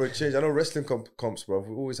for a change. I know wrestling comps, bro.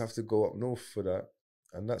 We always have to go up north for that,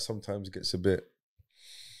 and that sometimes gets a bit.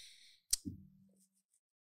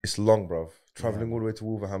 It's long, bro. Traveling all the way to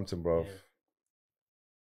Wolverhampton, bro. Yeah.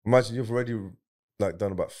 Imagine you've already like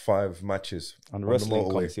done about 5 matches and wrestling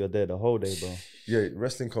comps. You're there the whole day, bro. Yeah,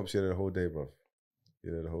 wrestling comps. You're there the whole day, bro.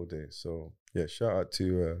 You're there the whole day. So yeah, shout out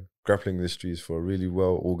to Grappling Industries for a really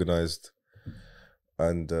well organized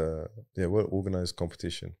and well organized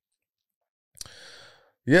competition.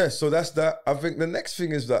 Yeah, so that's that. I think the next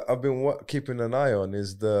thing is that I've been keeping an eye on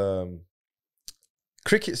is the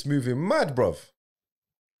cricket's moving mad, bruv.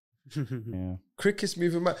 Yeah, cricket's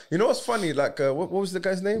moving mad. You know what's funny? Like, what was the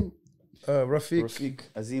guy's name? Rafiq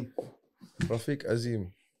Azeem. Rafiq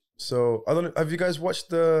Azeem. So I don't know. Have you guys watched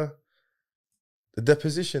the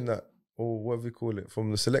deposition that, or whatever you call it,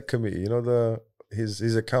 from the select committee? You know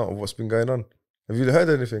his account of what's been going on. Have you heard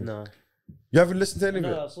anything? No. You haven't listened to any of it?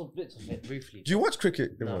 No, I saw bits of it briefly. Do you watch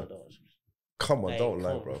cricket? No, I don't watch cricket. Come on, don't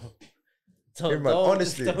lie, bro. Don't,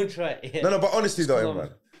 honestly. Don't try it. Yeah. No, but honestly though,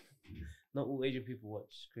 Imran. Not all Asian people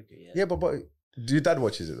watch cricket yet. Yeah, but do your dad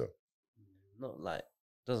watches it though? Not like,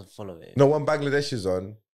 doesn't follow it. No, when Bangladesh is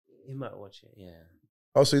on. He might watch it, yeah.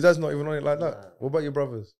 Oh, so your dad's not even on it like that? Nah. What about your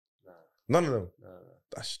brothers? Nah. None of them? No.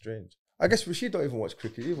 That's strange. I guess Rashid don't even watch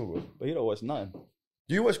cricket either, bro. But you don't watch nothing.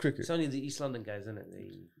 Do you watch cricket? It's only the East London guys, isn't it?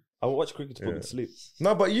 I watch cricket to put me to sleep.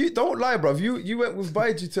 No, but you don't lie, bruv. You went with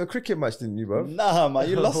Baiji to a cricket match, didn't you, bruv? Nah, man,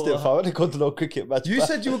 you lost it. I want to go to no cricket match. You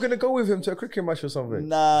said you were gonna go with him to a cricket match or something.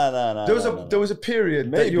 Nah. There was a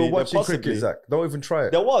period that you were watching cricket, Zach. Don't even try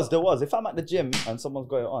it. There was. If I'm at the gym and someone's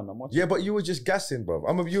going on, I'm watching. Yeah, but you were just gassing,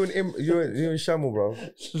 bruv. You and Shamu, bro.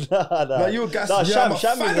 Nah. No, you were gassing. I'm a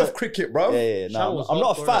fan of cricket, bruv. Yeah. Nah, I'm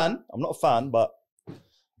not a fan. I'm not a fan, but do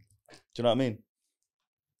you know what I mean?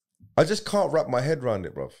 I just can't wrap my head around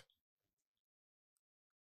it, bruv.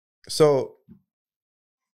 So,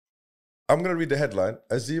 I'm going to read the headline.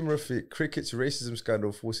 Azeem Rafiq, cricket's racism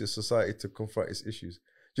scandal forces society to confront its issues.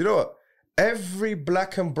 Do you know what? Every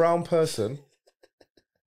black and brown person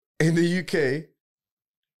in the UK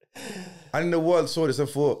and in the world saw this and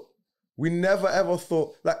thought, we never ever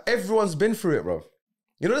thought, like everyone's been through it, bro.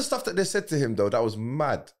 You know the stuff that they said to him though, that was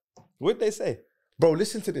mad. What did they say? Bro,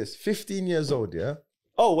 listen to this. 15 years old, yeah?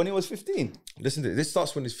 Oh, when he was 15? Listen to this. This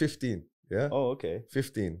starts when he's 15, yeah? Oh, okay.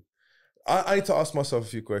 15. I need to ask myself a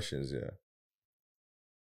few questions, yeah.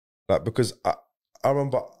 Like, because I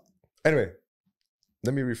remember, anyway,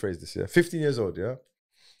 let me rephrase this, yeah. 15 years old, yeah.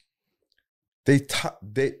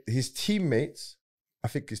 His teammates, I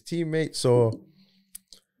think his teammates or,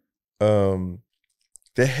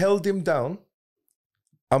 they held him down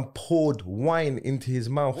and poured wine into his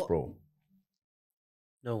mouth, what? Bro.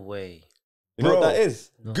 No way. You know what that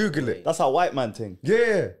is? No Google way. it. That's a white man thing.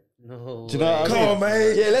 Yeah. No. Do you know what I Come mean? on,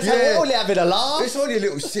 mate. Yeah, we're only having a laugh. It's only a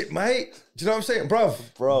little shit, mate. Do you know what I'm saying,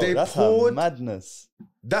 bruv? Bro, they that's poured. madness.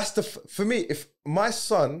 That's for me. If my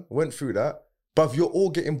son went through that, bruv, you're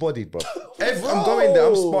all getting bodied, bruv. I'm going there.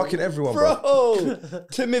 I'm sparking everyone, bruv. Bro,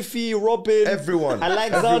 Timothy, Robin, Everyone,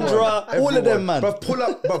 Alexandra, all of them, man. Bruv,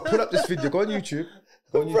 pull up this video. Go on YouTube.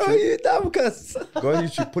 Go on YouTube. Bro, you damn cuss. Go on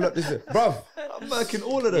YouTube. Pull up this video, bruv. I'm murking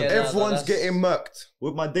all of them. Yeah, Everyone's getting murked,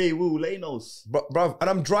 with my day woo Lanos. bruv. And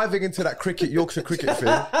I'm driving into that Yorkshire cricket thing.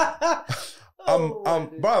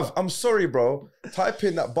 Bruv, I'm sorry, bro. Type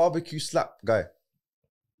in that barbecue slap guy.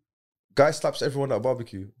 Guy slaps everyone at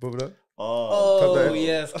barbecue. Brother. Oh, Type that in.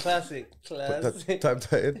 yes, classic. Type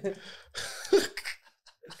that in.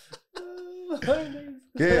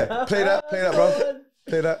 Yeah, play that, bro.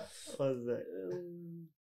 Play that. What's that?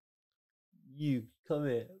 You come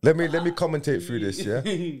here. Let me commentate through this, yeah?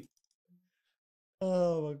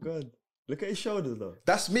 Oh my god. Look at his shoulders though.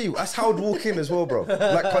 That's me. That's how I'd walk in as well, bro.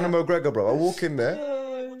 Like Conor McGregor, bro. I walk in there.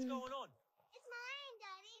 What's going on? It's mine,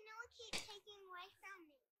 Daddy. Noah keeps taking away from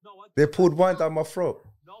me. Noah, They poured wine down my throat.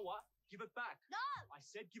 Noah, give it back. No. I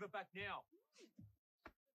said give it back now.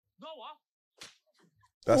 Noah.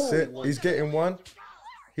 That's it. He's getting one.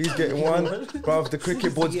 He's getting one. Bruv, the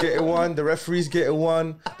cricket board's getting one. The referee's getting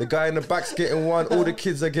one. The guy in the back's getting one. All the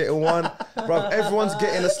kids are getting one. Bruv, everyone's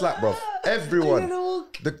getting a slap, bruv. Everyone.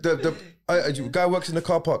 The guy works in the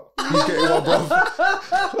car park. He's getting one, bruv.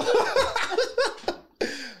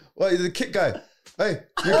 Well, the kit guy. Hey,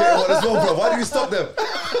 you're getting one as well, bruv. Why do you stop them?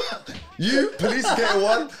 You, police getting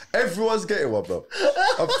one. Everyone's getting one, bruv.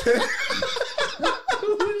 I'm telling you.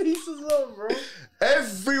 Police as well, bro.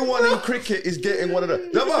 Everyone in cricket is getting one of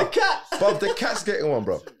them. No, the cat. Bruv, the cat's getting one,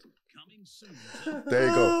 bro. There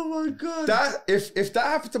you go. Oh my god. That if that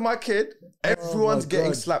happened to my kid, everyone's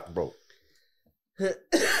getting slapped, bro.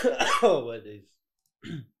 Oh my days.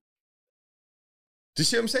 Do you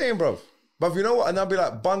see what I'm saying, bro? Bruv, you know what? And I'll be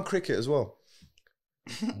like, bun cricket as well.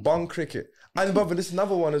 Bun cricket. And bruv, there's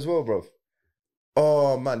another one as well, bro.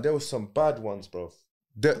 Oh man, there was some bad ones, bro.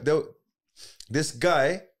 This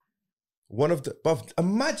guy, bruv,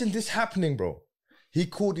 imagine this happening, bro. He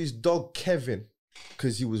called his dog Kevin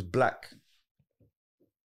because he was black.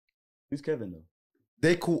 Who's Kevin though?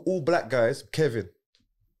 They call all black guys Kevin. Do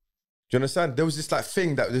you understand? There was this like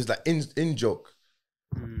thing that was like in joke.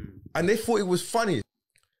 And they thought it was funny.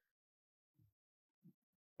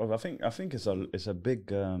 Well, I think it's a big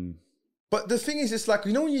But the thing is, it's like,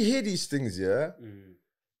 you know when you hear these things, yeah?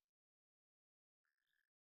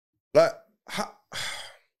 Like,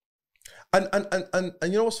 and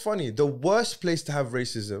you know what's funny? The worst place to have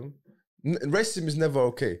racism, racism is never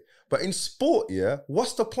okay. But in sport, yeah,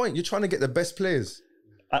 what's the point? You're trying to get the best players.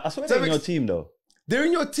 I swear they're in your team though. They're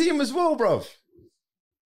in your team as well, bruv.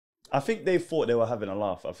 I think they thought they were having a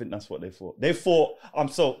laugh. I think that's what they thought. They thought, I'm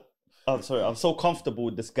so comfortable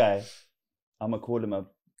with this guy. I'm gonna call him a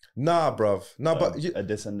Nah, bruv. Nah, but a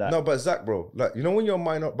this and that. No, but Zach, bro, like, you know when you're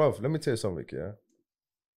minor, bruv, let me tell you something, yeah?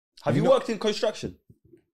 Have you worked in construction?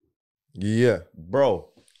 Yeah.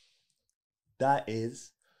 Bro, that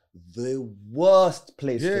is the worst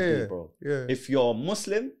place to be, bro. Yeah. If you're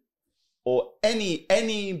Muslim or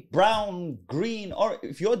any brown, green, or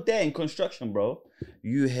if you're there in construction, bro,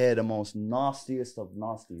 you hear the most nastiest of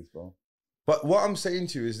nasties, bro. But what I'm saying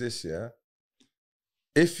to you is this, yeah?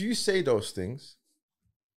 If you say those things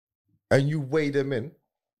and you weigh them in,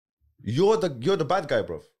 you're the bad guy,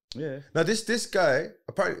 bro. Yeah. Now this guy,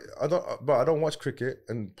 apparently I don't watch cricket,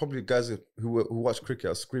 and probably guys who watch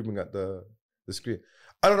cricket are screaming at the screen.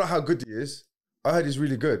 I don't know how good he is. I heard he's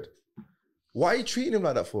really good. Why are you treating him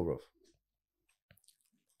like that for, bro?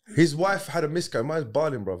 His wife had a miscarriage. Mine's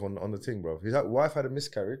balling, bro, on the thing, bro. His wife had a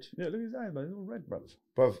miscarriage. Yeah, look at his eyes, man. He's all red, bro.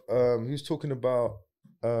 Bruv, he was talking about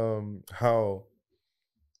how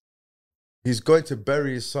he's going to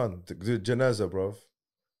bury his son, the janaza, bruv.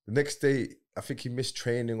 The next day, I think he missed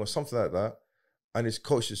training or something like that, and his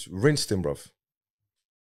coach just rinsed him, bruv.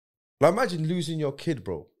 Like, imagine losing your kid,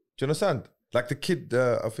 bro. Do you understand? Like the kid,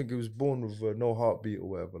 I think he was born with no heartbeat or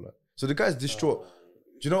whatever. Like, so the guy's distraught.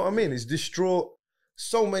 Do you know what I mean? He's distraught.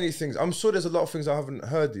 So many things. I'm sure there's a lot of things I haven't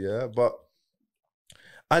heard, yeah.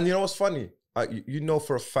 And you know what's funny? You know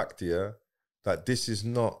for a fact, yeah, that this is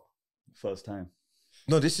not First time.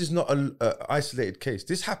 No, this is not an isolated case.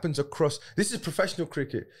 This happens across. This is professional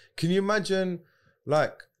cricket. Can you imagine?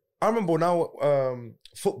 Like, I remember now,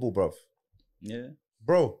 football, bruv. Yeah,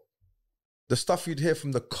 bro. The stuff you'd hear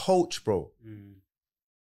from the coach, bro.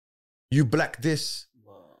 You black this,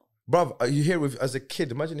 bruv. You hear as a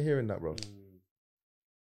kid. Imagine hearing that, bro.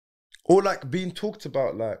 Or like being talked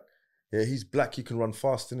about, like, yeah, he's black, he can run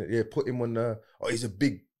fast, innit? Yeah, put him on he's a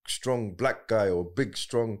big, strong black guy or big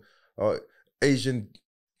strong Asian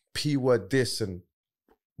P-word this and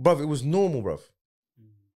bruv, it was normal, bruv.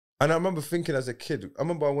 And I remember thinking as a kid, I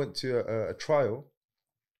went to a trial.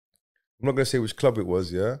 I'm not gonna say which club it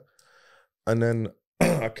was, yeah. And then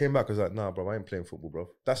I came back, I was like, nah, bro, I ain't playing football, bro.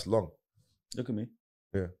 That's long. Look at me.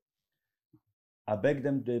 Yeah. I beg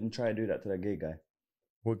them didn't try to do that to that gay guy.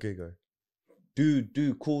 What gay guy?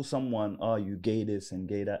 Do call someone, oh, you gay this and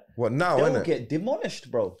gay that. What now, They'll innit? get demolished,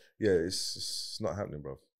 bro. Yeah, it's not happening,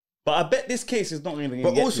 bro. But I bet this case is not even.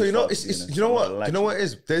 But also, you know, it's you know what? Like, You know what it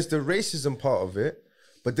is? There's the racism part of it,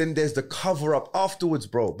 but then there's the cover up afterwards,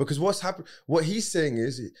 bro. Because what's happened? What he's saying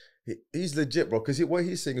is he's legit, bro. Because what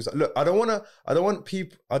he's saying is, like, look, I don't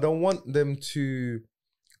want them to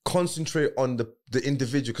concentrate on the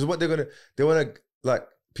individual. Because what they want to like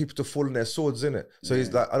people to fall on their swords, innit? So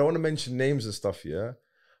he's like, I don't want to mention names and stuff, yeah.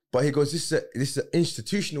 But he goes, this is an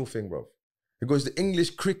institutional thing, bro. He goes, the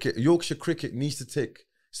English cricket, Yorkshire cricket needs to take.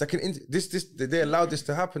 It's like they allowed this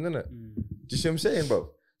to happen, innit? Do you see what I'm saying,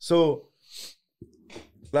 bro? So,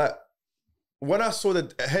 like, when I saw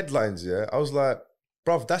the headlines, yeah, I was like,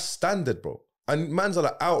 bruv, that's standard, bro. And man's are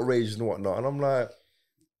like outraged and whatnot. And I'm like,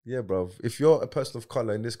 yeah, bruv, if you're a person of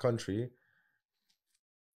color in this country,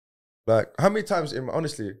 like, how many times,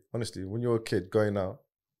 honestly, when you're a kid going out,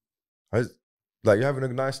 like, you're having a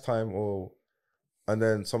nice time and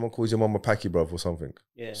then someone calls your mum a packy, bruv, or something.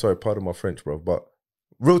 Yeah. Sorry, pardon my French, bruv, but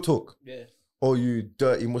real talk. Yeah. Or you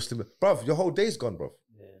dirty Muslim. Bruv, your whole day's gone, bruv.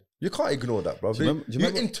 Yeah. You can't ignore that, bruv. Do you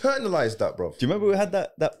remember- internalize that, bruv. Do you remember we had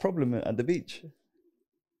that problem at the beach?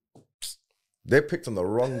 They picked on the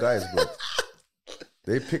wrong guys, bro.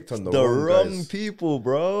 They picked on the wrong guys. people,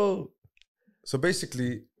 bro. So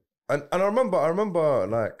basically, and I remember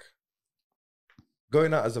like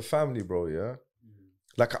going out as a family, bro, yeah?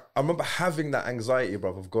 Like, I remember having that anxiety,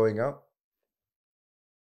 bro, of going out.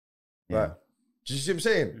 Yeah. Like, do you see what I'm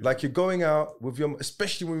saying? Like, you're going out with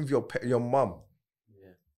especially with your mum.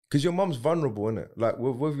 Yeah. Because your mum's vulnerable, innit? Like,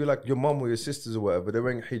 with your mum or your sisters or whatever, they're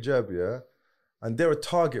wearing hijab, yeah? And they're a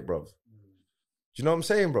target, bro. Do you know what I'm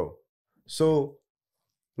saying, bro? So,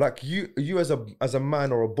 like, you as a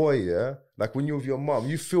man or a boy, yeah? Like, when you're with your mum,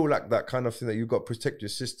 you feel like that kind of thing that you got to protect your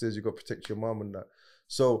sisters, you got to protect your mum and that.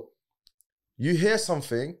 So, you hear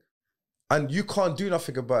something and you can't do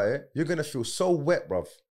nothing about it, you're going to feel so wet, bruv.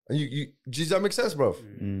 And does that make sense, bruv?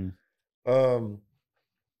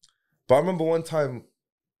 But I remember one time,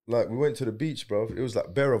 like, we went to the beach, bruv. It was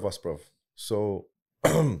like bare of us, bruv. So,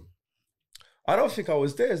 I don't think I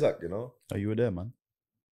was there, Zach, you know? Oh, you were there, man.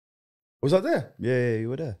 Was I there? Yeah, you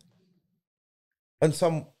were there. And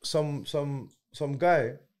some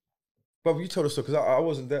guy, but you told us so because I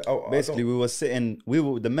wasn't there. Basically, we were sitting.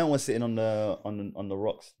 The men were sitting on the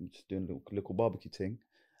rocks, just doing a little barbecue thing,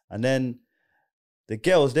 and then the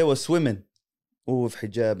girls, they were swimming, all with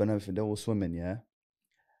hijab and everything. They were swimming, yeah.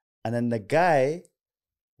 And then the guy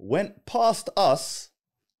went past us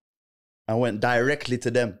and went directly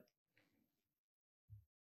to them.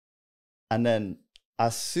 And then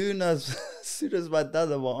as soon as my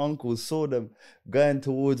dad and my uncle saw them going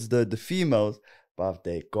towards the females, but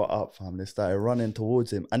they got up, fam. They started running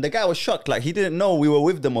towards him. And the guy was shocked, like he didn't know we were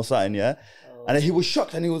with them or something, yeah? Oh. And then he was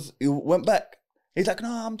shocked and he went back. He's like,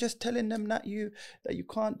 no, I'm just telling them that you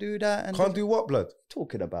can't do that. And can't do what, blood?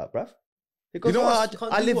 Talking about, bruv. He goes,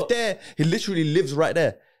 I live there. He literally lives right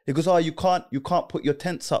there. He goes, you can't put your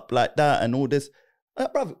tents up like that and all this.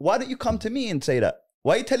 Bruv, why don't you come to me and say that?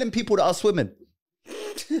 Why are you telling people that are swimming?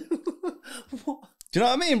 Do you know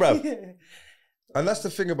what I mean, bro? Yeah. And that's the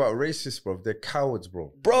thing about racists, bro. They're cowards,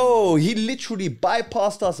 bro. Bro, he literally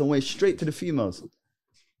bypassed us and went straight to the females. Do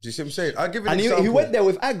you see what I'm saying? I'll give you an example. And he went there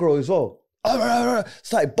with aggro as well.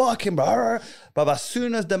 Started barking, bro. But as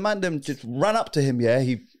soon as the man them just ran up to him, yeah,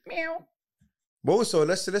 he meow. But also,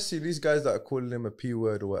 let's see these guys that are calling him a P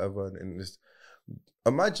word or whatever. And this,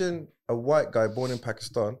 imagine a white guy born in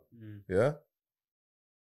Pakistan, yeah,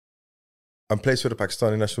 and plays for the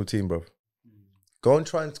Pakistani national team, bro. Go and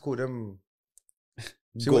try and call them.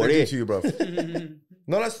 See what they do to you, bro.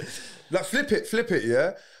 No, that's like flip it,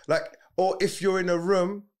 yeah. Like, or if you're in a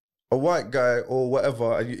room, a white guy or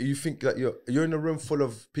whatever, and you think that you're in a room full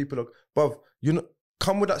of people, bruv, you know,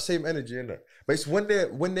 come with that same energy in there. But it's when they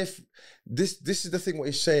this is the thing. What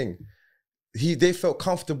he's saying, they felt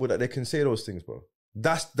comfortable that they can say those things, bro.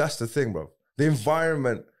 That's the thing, bro. The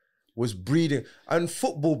environment was breeding, and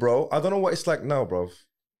football, bro. I don't know what it's like now, bro.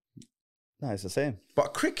 No, it's the same.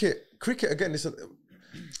 But cricket again,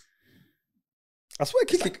 I swear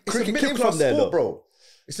cricket came from there, sport, bro.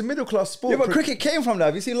 It's a middle class sport. Yeah, but cricket came from that.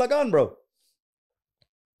 Have you seen Lagan, bro?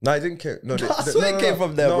 No, I didn't care. No, I swear it came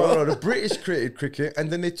from there, no, bro. No, the British created cricket and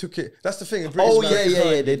then they took it. That's the thing. The British Oh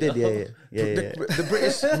yeah, they did, yeah. The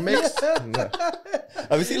British makes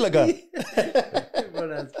Have you seen Lagan?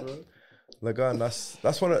 Lagan.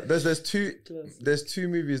 That's one of there's two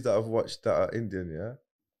movies that I've watched that are Indian. Yeah,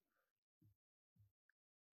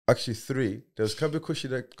 actually 3. There was Kabhi Khushi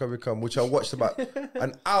Kabhi Gham, which I watched about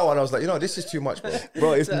an hour, and I was like, this is too much, bro.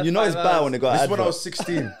 Bro, it's bad when they got. This is when I was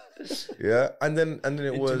 16. Yeah, and then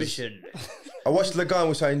it was. I watched Lagan,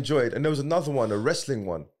 which I enjoyed, and there was another one, a wrestling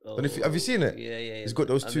one. And have you seen it? Yeah. It's got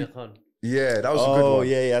those two. Khan. Yeah, that was a good one. Oh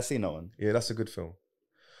yeah, I seen that one. Yeah, that's a good film.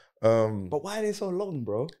 But why are they so long,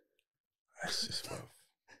 bro? That's just, bro.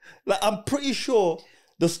 Like, I'm pretty sure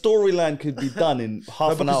the storyline could be done in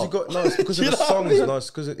half an hour. It's because of You the know what I songs. mean? No, it's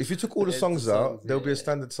because if you took all the songs out, there'll be a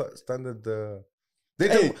standard.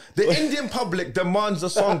 Hey. The Indian public demands a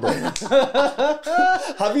song, bro.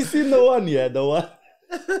 Have you seen the one? Yeah, the one.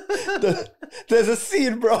 There's a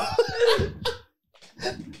scene, bro.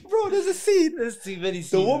 Bro, there's a scene. There's too many scenes,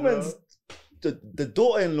 The woman's, the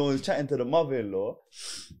daughter-in-law is chatting to the mother-in-law,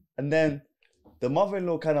 and then the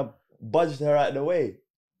mother-in-law kind of budged her out of the way.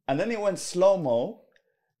 And then it went slow-mo.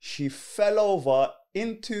 She fell over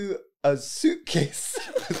into a suitcase.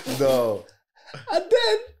 No. And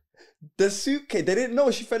then the suitcase, they didn't know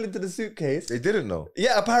she fell into the suitcase. They didn't know.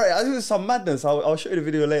 Yeah, apparently, I think it was some madness. I'll show you the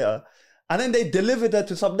video later. And then they delivered her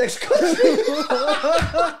to some next country.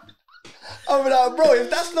 I'm like, bro, if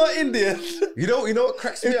that's not Indian, You know what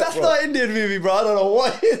cracks me if up, that's bro? not Indian movie, bro, I don't know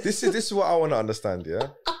what is. This is what I want to understand, yeah?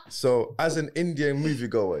 So, as an Indian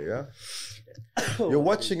moviegoer, yeah? You're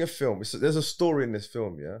watching a film. There's a story in this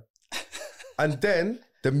film, yeah? And then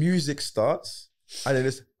the music starts, and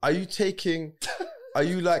then are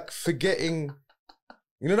you like forgetting,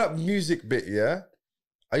 you know that music bit, yeah?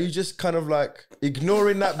 Are you just kind of like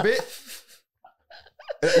ignoring that bit?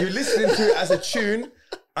 You're listening to it as a tune,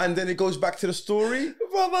 and then it goes back to the story?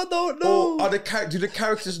 Bro, I don't know. Or do the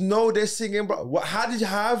characters know they're singing, bro? How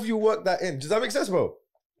have you worked that in? Does that make sense, bro?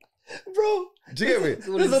 Bro, Do you get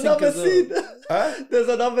me? there's another scene. Huh? There's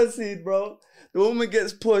another scene, bro. The woman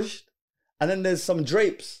gets pushed, and then there's some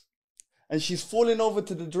drapes. And she's falling over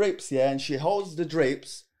to the drapes, yeah? And she holds the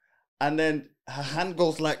drapes, and then her hand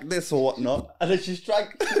goes like this or whatnot, and then she's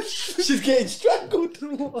getting strangled.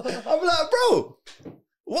 I'm like, bro,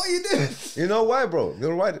 what are you doing? You know why, bro? You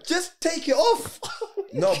know why? Just take it off.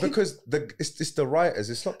 No, because it's the writers.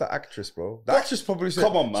 It's not the actress, bro. The actress probably said,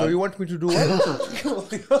 Come on, man. So you want me to do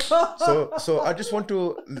what? so I just want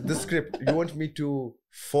the script. You want me to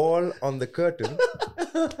fall on the curtain?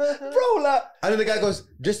 Bro, like, And then the guy goes,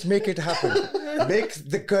 just make it happen. Make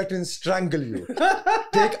the curtain strangle you.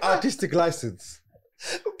 Take artistic license.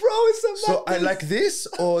 bro, it's a So I like this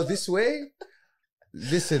or this way.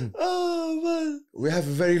 Listen, Oh, man. we have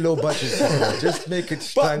a very low budget. Just make it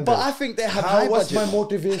strangle. But I think they have high What's budget. my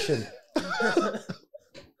motivation?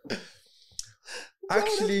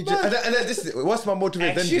 Actually, and then this is, what's my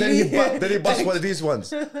motivation? Then he busts one of these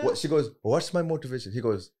ones. She goes, what's my motivation? He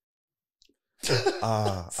goes,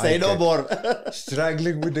 Say no more.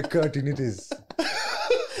 Strangling with the curtain it is.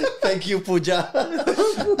 Thank you, Pooja.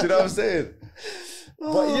 Do you know what I'm saying?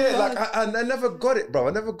 But yeah, like I never got it, bro.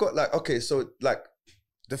 I never got like, okay, so like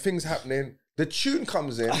the thing's happening, the tune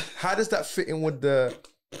comes in. How does that fit in with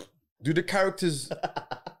do the characters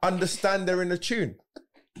understand they're in a tune?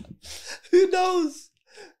 Who knows?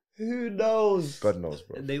 Who knows? God knows,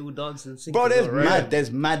 bro. And they will dance and sing. Bro, as well, right? there's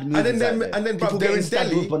mad movies And then out there. bro, People they're getting in stabbed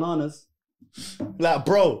Delhi. with bananas. Like,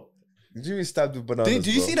 bro, Did you mean stabbed with bananas?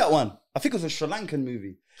 do you bro? see that one? I think it was a Sri Lankan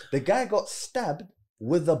movie. The guy got stabbed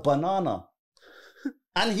with a banana.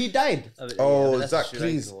 And he died. I mean, Oh, that's Zach, the Sri Lankan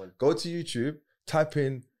please one. go to YouTube, type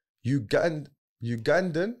in Ugandan.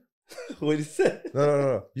 What did he say?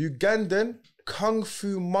 No. Ugandan Kung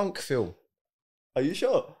Fu monk film. Are you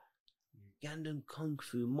sure? Ugandan Kung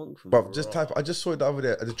Fu monk film. Bro, just type. I just saw it the other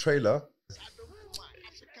day at the trailer.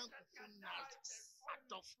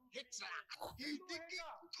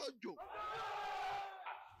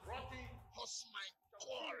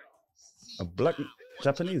 A black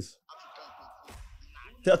Japanese.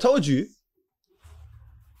 I told you.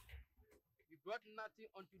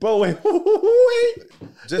 Bro, wait.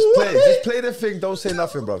 Just play the thing. Don't say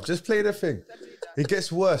nothing, bro. Just play the thing. It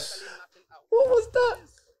gets worse. What was that?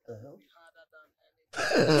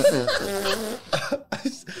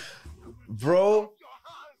 Bro.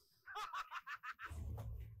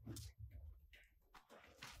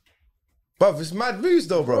 Bruv, it's mad moves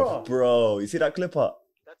though, bro. Bro, you see that clip up?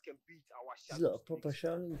 Is that a proper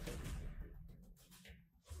Shaolin thing?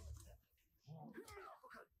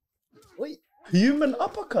 Wait, human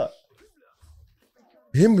uppercut.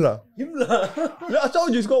 Himmler. Himmler. I told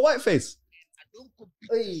you he's got white face.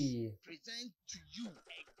 Oi.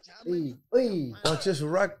 Oi. Oi. Oh, just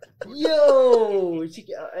rag. Yo. Check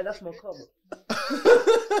it out. Hey, that's my car,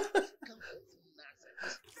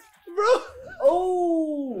 Bro,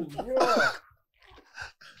 Oh, bro.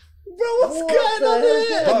 what's going on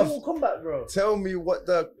here? Bruv. Mortal Kombat, bro. Tell me what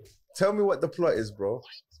the plot is, bro.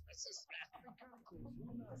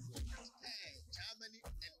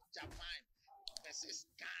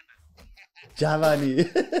 Giovanni.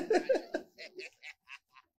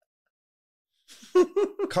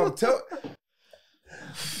 Come tell.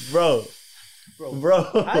 Bro.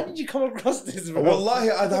 How did you come across this, bro? Wallahi,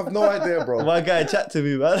 I have no idea, bro. My guy, chat to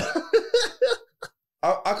me, man.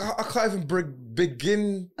 I can't even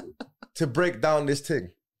begin to break down this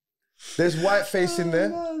thing. There's white face in there.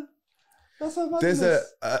 Man. That's a There's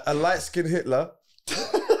a light-skinned Hitler.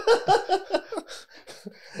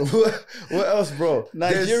 what else, bro?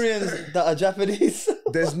 Nigerians that are Japanese.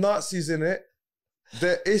 There's Nazis in it.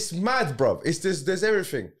 It's mad, bro. There's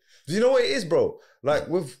everything. Do you know what it is, bro? Like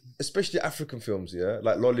with especially African films, yeah,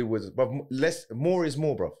 like Lollywood, but more is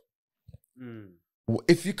more, bro.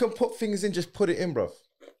 If you can put things in, just put it in, bro.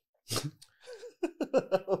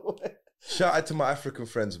 Shout out to my African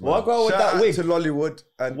friends, man. What about with Shout that out wig? to Lollywood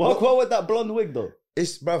and What with that blonde wig though?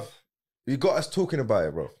 It's, bruv. You got us talking about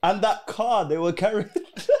it, bro. And that car they were carrying.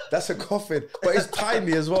 That's a coffin, but it's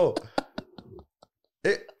tiny as well.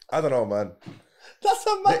 I don't know, man. That's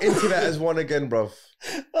a man. The internet has won again, bruv.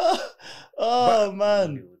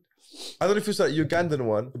 Man. I don't know if it's like Ugandan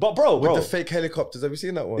one. But bro, With the fake helicopters. Have you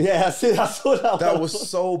seen that one? Yeah, I saw that. That one. was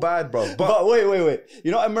so bad, bro. But wait.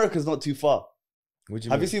 You know America's not too far. What do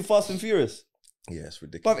you Have mean? you seen Fast and Furious? Yeah, it's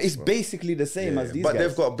ridiculous. But it's bro. basically the same Yeah, as these but guys.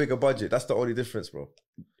 they've got a bigger budget. That's the only difference, bro.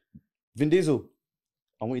 Vin Diesel,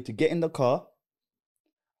 I want you to get in the car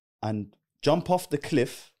and jump off the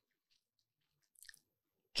cliff,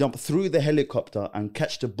 jump through the helicopter and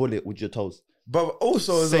catch the bullet with your toes. But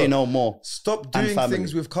also, Say no more. Stop And doing family.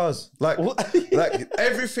 things with cars. Like, like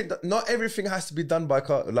everything. Not everything has to be done by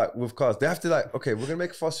car. Like with cars, they have to like. Okay, we're gonna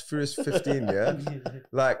make Fast and Furious 15. Yeah,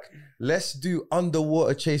 like let's do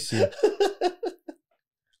underwater chasing,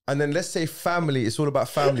 and then let's say family. It's all about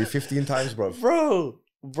family. 15 times, bro.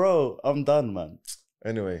 Bro, I'm done, man.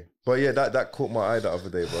 Anyway, but yeah, that caught my eye the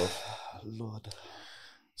other day, bro. Lord.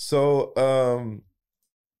 So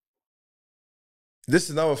this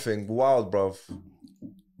is another thing, wild, bruv.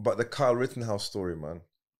 But the Kyle Rittenhouse story, man.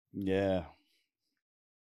 Yeah.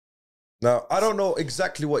 Now I don't know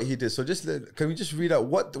exactly what he did. So can we just read out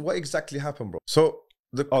what exactly happened, bro? So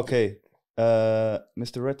Okay.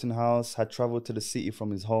 Mr. Rittenhouse had traveled to the city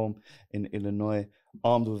from his home in Illinois,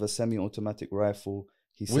 armed with a semi-automatic rifle.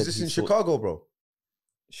 He was this in Chicago, bro?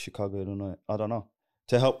 Chicago, Illinois. I don't know.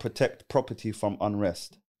 To help protect property from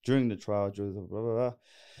unrest. During the trial, blah, blah, blah.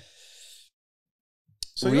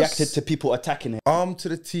 So reacted to people attacking him. Armed to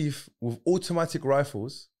the teeth with automatic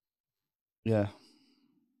rifles. Yeah.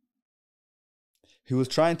 He was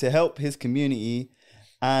trying to help his community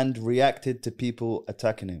and reacted to people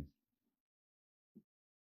attacking him.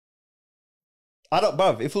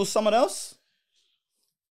 Bruv, if it was someone else.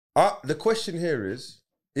 The question here is,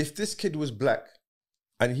 if this kid was black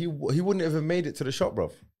and he wouldn't have made it to the shop,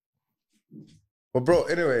 bruv. But bro,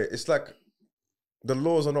 anyway, it's like the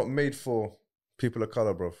laws are not made for people of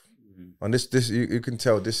color, bruv. And this you can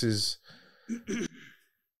tell this is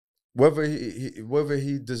whether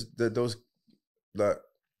he does those like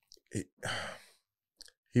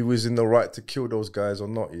he was in the right to kill those guys or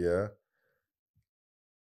not. Yeah,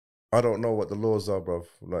 I don't know what the laws are, bruv.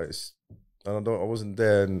 Like, I wasn't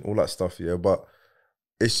there and all that stuff. Yeah, but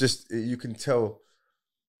it's just you can tell.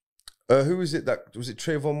 Who was it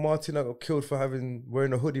Trayvon Martin that got killed for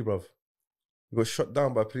wearing a hoodie, bruv? He got shot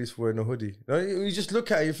down by police for wearing a hoodie. You just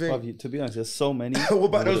look at it, you think. Bruv, to be honest, there's so many. What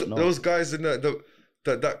about those guys in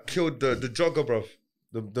that killed the jogger, bruv?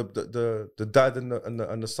 The dad and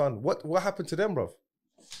the son. What happened to them, bruv?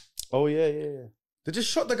 Oh yeah. They just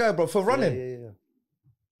shot the guy, bruv, for running. Yeah.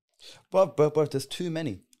 Bruv, there's too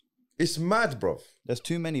many. It's mad, bruv. There's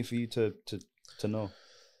too many for you to know.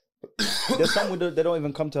 There's some they don't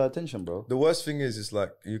even come to our attention, bro. The worst thing is, it's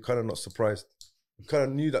like you're kind of not surprised. You kind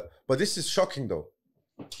of knew that, but this is shocking though.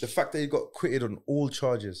 The fact that he got acquitted on all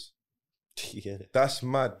charges. Yeah. That's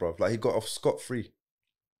mad, bruv. Like he got off scot-free.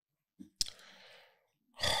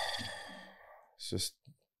 It's just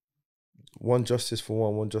one justice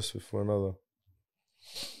for one justice for another.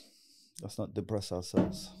 Let's not depress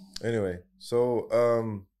ourselves. Anyway, so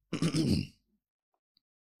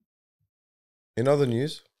in other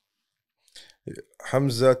news,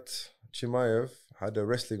 Hamzat Chimaev had a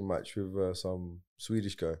wrestling match with some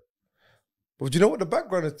Swedish guy. But do you know what the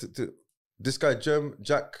background is to this guy,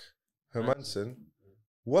 Jack Hermansson?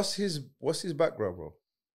 What's his background, bro?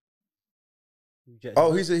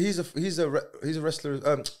 Oh, he's a wrestler.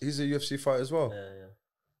 He's a UFC fighter as well. Yeah.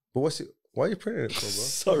 But what's it? Why are you printing it, bro?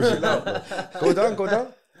 Sorry. Go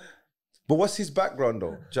down. But what's his background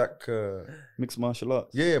though, Jack? Mixed martial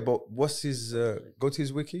arts. Yeah. But what's his? Go to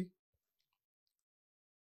his wiki.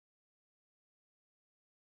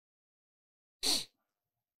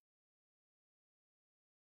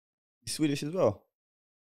 He's Swedish as well.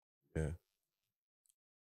 Yeah.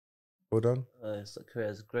 Go down. It's a career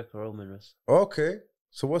as a Greco-Roman wrestler. Okay.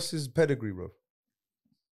 So what's his pedigree, bro?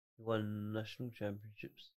 He won national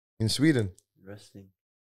championships In Sweden. in wrestling.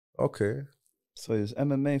 Okay. So his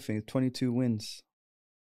MMA thing, 22 wins,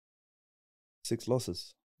 6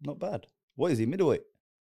 losses. Not bad. What is he, middleweight?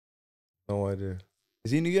 No idea.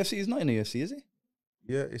 Is he in the UFC? He's not in the UFC, is he?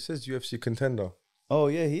 Yeah, it says UFC contender. Oh,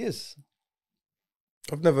 yeah, he is.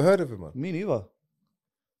 I've never heard of him, man. Me neither.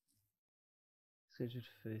 Scheduled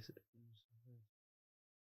to face it.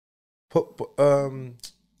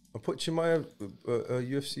 I put Chimaev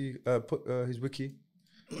UFC. Put his wiki.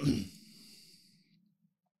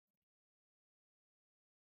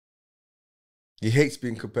 He hates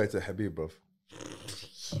being compared to Habib, bro.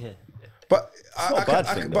 Yeah. But not a bad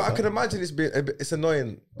thing, though, I can imagine it's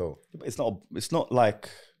annoying though. But it's not like...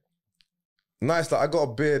 Nice, like I got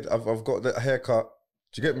a beard. I've got the haircut.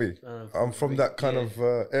 Do you get me? I'm from that kind of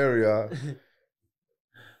area.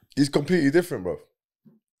 He's completely different, bro.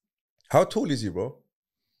 How tall is he, bro?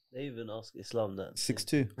 They even ask Islam that.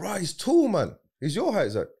 6'2". Right, he's tall, man. He's your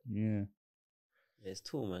height, Zach. Yeah. Yeah, it's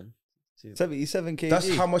tall, man. 77 kg.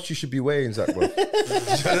 That's how much you should be weighing, Zach, bro. Do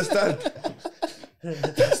you understand?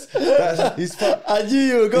 I knew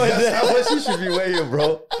you were going That's there. how much you should be weighing,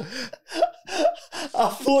 bro. I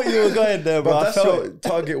thought you were going there, bro. But I that's felt your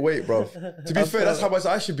target weight, bro. To be fair, that's how much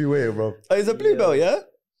I should be weighing, bro. Oh, he's a blue belt, yeah?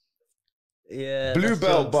 Yeah. Blue that's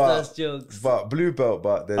belt, jokes, that's jokes. but blue belt,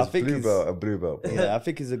 but I there's think blue he's- belt and blue belt, bro. Yeah, I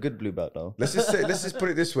think he's a good blue belt, though. Let's just put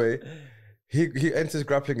it this way. He enters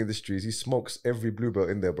grappling industries. He smokes every blue belt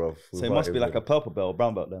in there, bro. So it must be like a purple belt or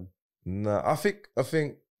brown belt then. Nah, I think.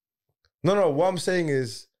 No. What I'm saying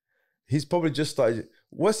is, he's probably just started.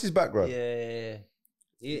 What's his background? Yeah.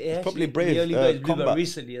 He's probably brave, He only got his blue combat. belt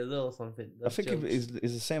recently as well or something. I That's think jokes. he's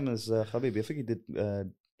the same as Khabib. I think he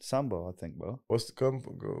did sambo, I think, bro.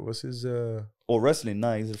 What's his? Or wrestling.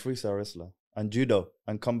 Nah, he's a freestyle wrestler. And judo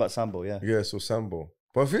and combat sambo, yeah. Yeah, so sambo.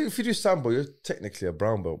 But if you do sambo, you're technically a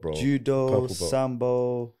brown belt, bro. Judo, Purple belt.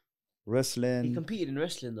 sambo, He wrestling. competed in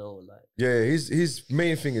wrestling though, like. Yeah, his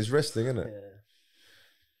main thing is wrestling, isn't it? Yeah.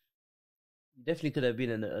 He definitely could have been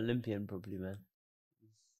an Olympian, probably, man.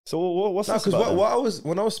 So what's No, this because about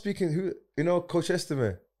when I was speaking, Coach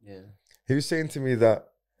Estime, Yeah. he was saying to me that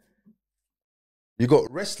you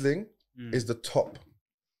got wrestling Mm. is the top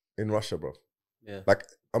in Russia, bro. Yeah. Like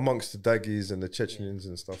amongst the Dagis and the Chechens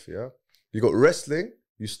and stuff, yeah. You got wrestling,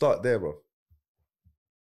 you start there, bro.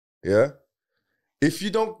 Yeah. If you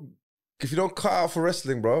don't cut out for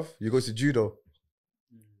wrestling, bro, you go to judo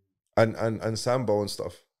and sambo and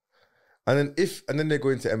stuff. And then they go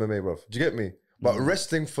into MMA, bro. Do you get me? But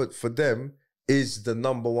wrestling for them is the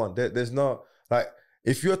number one. There's not like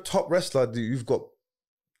if you're a top wrestler, you've got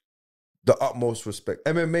the utmost respect.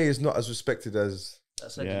 MMA is not as respected as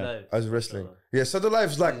That's like Yeah. live. as wrestling. So, Yeah, so the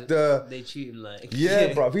live's like the they cheat him like.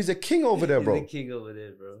 yeah, bro. He's a king over there, He's bro. the king over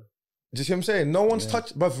there, bro. Do you see what I'm saying? No one's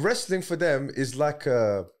touched, but wrestling for them is like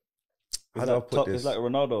how do I put this? It's like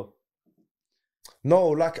Ronaldo. No,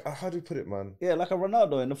 like how do you put it, man? Yeah, like a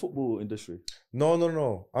Ronaldo in the football industry.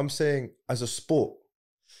 No. I'm saying as a sport,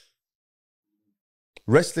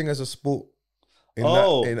 wrestling as a sport.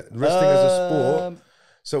 Wrestling as a sport,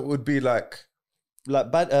 so it would be like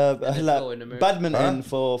like NFL in America. badminton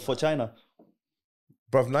for China.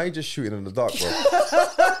 bruv, now you're just shooting in the dark, bro.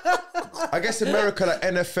 I guess America, like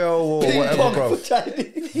NFL or whatever, bro. For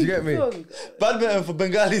Chinese. Do you get me? Badminton for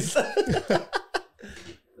Bengalis.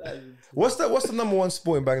 What's the number one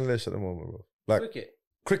sport in Bangladesh at the moment, bro? Like Cricket.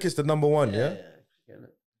 cricket's the number one, yeah?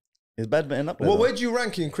 Is badminton up there? Well, though? where do you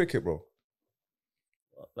rank in cricket, bro?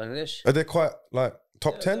 Bangladesh. Are they quite like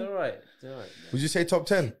top 10? They're alright. Would you say top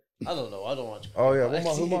 10? I don't know. I don't watch. Oh yeah,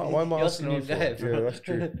 cricket, why am I You're asking you asking for? the guy, bro. Yeah, that's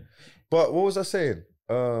true. But what was I saying?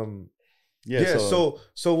 Yeah, So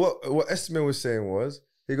what Estime was saying was,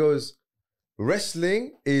 he goes,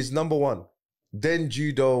 wrestling is number one, then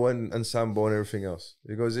judo and sambo and everything else.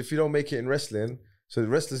 He goes, if you don't make it in wrestling, so the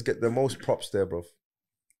wrestlers get the most props there, bro. Do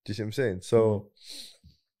you see what I'm saying? So,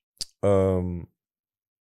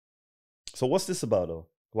 So what's this about though?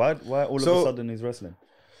 Why all of a sudden he's wrestling?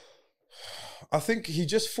 I think he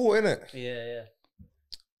just fought, innit? Yeah.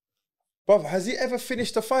 Bro, has he ever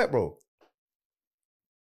finished a fight, bro?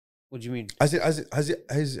 What do you mean? Has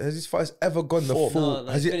his fights ever gone the full? No,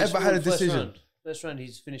 like, has he finished ever had all a the first decision? round. First round,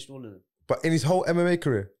 he's finished all of them. But in his whole MMA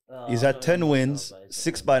career, He's had 10 wins,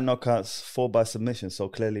 6 by knockouts, 4 by submission. So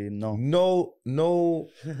clearly, no. no,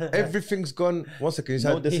 everything's gone. 1 second, he's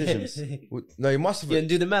No had decisions. No, he must have. You can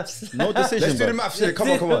do the maths. No decision. Let's do the bro. maths here. Come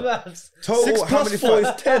on. Maths. Total, 6 how many plus 4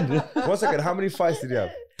 fights? is 10. 1 second, how many fights did he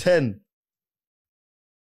have? 10.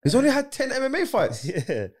 He's only had 10 MMA fights.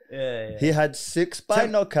 Yeah. He had 6 by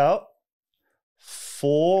knockout,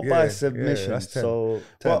 4 by submission. that's 10. So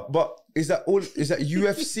 10. But is that all? Is that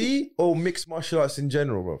UFC or mixed martial arts in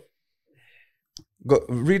general, bro?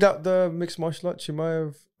 Read out the mixed martial arts.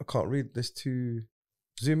 Chimaev. I can't read this too.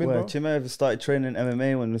 Zoom in, Well, bro. Chimaev started training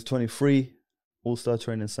MMA when he was 23. All-Star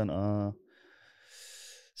Training Center.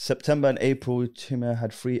 September and April, Chimaev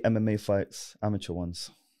had 3 MMA fights, amateur ones.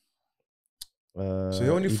 So he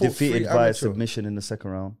only fought defeated 3 via amateur. submission in the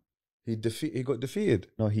second round. He got defeated.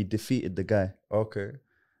 No, he defeated the guy. Okay.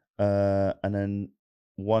 And then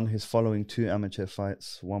won his following 2 amateur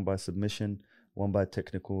fights, 1 by submission, 1 by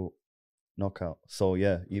technical knockout. So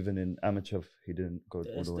yeah, even in amateur, he didn't go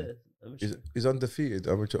all the way. He's undefeated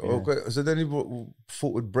amateur. Yeah. Okay. So then he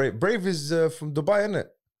fought with Brave. Brave is from Dubai, isn't it?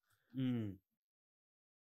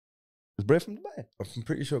 Is Brave from Dubai? I'm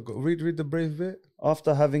pretty sure. Read the Brave bit.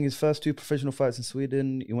 After having his first 2 professional fights in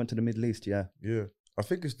Sweden, he went to the Middle East. Yeah. Yeah. I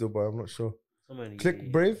think it's Dubai. I'm not sure. Somewhere in Click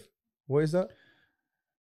UAE. Brave. What is that?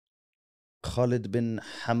 Khalid bin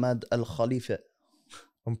Hamad Al Khalifa.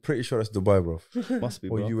 I'm pretty sure that's Dubai, bro. Must be,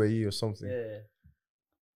 Or bro. UAE or something. Yeah.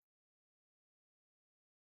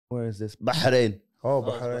 Where is this? Bahrain. Oh, Oh,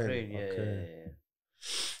 it's Bahrain. Bahrain. Yeah, Okay. yeah.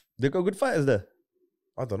 They got good fighters there.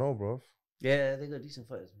 I don't know, bro. Yeah, they got decent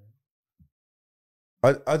fighters,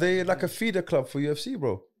 man. Are they like a feeder club for UFC,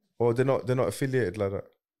 bro? Or they're not affiliated like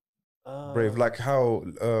that? Brave, like how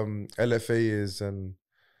LFA is and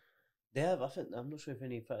They have. I think I'm not sure if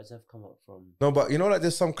any fighters have come up from. no, but you know, like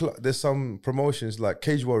there's some promotions like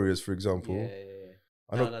Cage Warriors, for example. Yeah.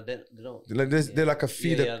 I know No, they don't. like they're like a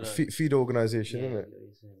feeder I know. feeder organization, Yeah, isn't it? what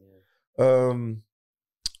you're saying,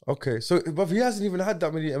 yeah. Okay, so but he hasn't even had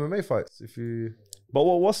that many MMA fights. If you, But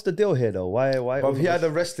what's the deal here, though? Why? but he had a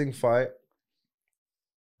wrestling fight,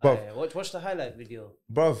 Oh, bruv. yeah. Watch the highlight video.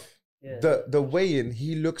 bruv. Yeah. The weigh-in,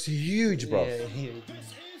 he looks huge, bruv. Yeah. This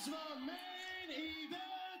is the main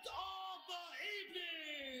event of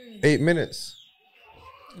the evening. 8 minutes.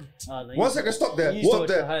 Oh, no, 1 second, stop there. you Stop watch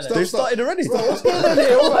the there. highlight. Stop, They stop. started already. What's going on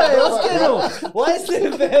here? What's going on? Why is there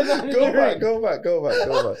a bear man in the Go back, ring? go back, go back,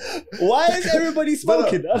 go back. Why is everybody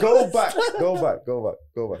smoking? No, go back, go back, go back,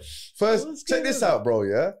 go back. First, What's check going this on? out, bro,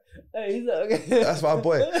 yeah? Hey, he's like, okay. That's my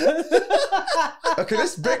boy. Okay,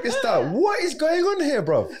 let's break this down. What is going on here,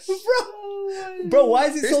 bro? Bro, why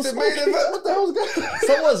is it so It's the main smoky? event. What the hell's going on?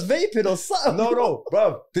 Someone's vaping or something. No,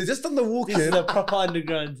 bro. They just done the walk-in. This is a proper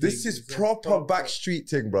underground. This thing. is It's a proper back street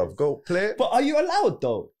thing, bro. Go play it. But are you allowed,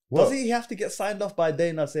 though? What? Doesn't he have to get signed off by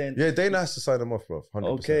Dana saying, Yeah, Dana has to sign them off, bro. 100%.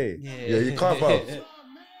 okay. Yeah, you can't, bro.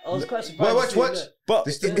 I was quite surprised. Watch, to see watch. that. But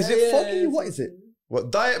This is thing- it Yeah, foggy? yeah, What is it? What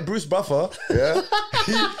Diet Bruce Buffer? Yeah,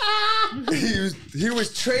 he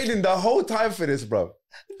was training the whole time for this, bro.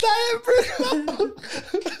 Diet Bruce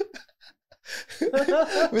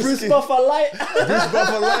Whiskey. Buffer Light. Bruce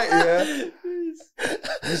Buffer light, yeah.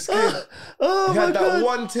 Miskin. Oh He my had that God.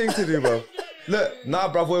 one thing to do, bro. Look,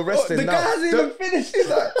 nah, bro, we're resting The now. guy hasn't even finished. He's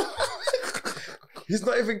like, he's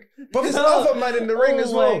not even. But there's another man in the ring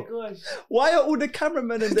as well. Oh my gosh. Why are all the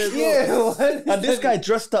cameramen in there as well? Yeah, what? And this guy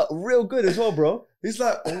dressed up real good as well, bro. He's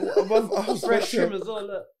like, I was fresh trim watching. as well.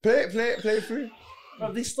 Look. Play it through.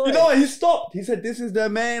 Bro, they You started. know what? He stopped. He said, this is the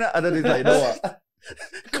main. And then he's like, you know what?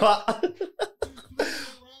 Cut.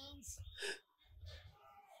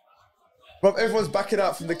 Bro, everyone's backing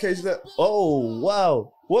out from the cage. Look. Oh,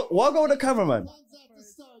 wow. What go with the cameraman?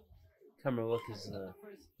 Camera work is.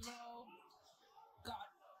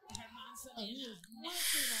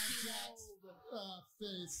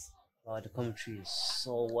 Oh, the commentary is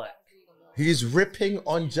so whack. He's ripping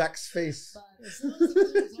on Jack's face.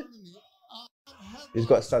 He's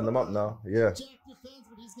got to stand them up now. Yeah.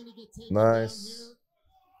 Nice.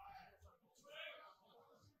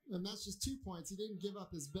 And that's just 2 points. He didn't give up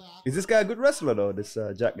his back. Is this guy a good wrestler, though, this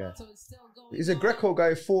Jack guy? He's a Greco guy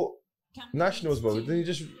who fought nationals, bro. Didn't he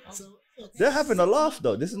just... So it's, They're having a laugh,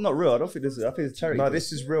 though. This is not real. I don't think this is. I think it's charity. No, thing.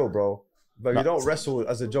 this is real, bro. But you don't wrestle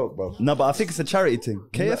as a joke, bro. No, but I think it's a charity thing.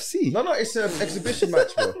 KFC. No, it's an exhibition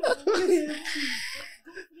match, bro. yeah,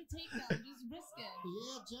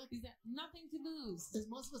 Jack. He's got nothing to lose. As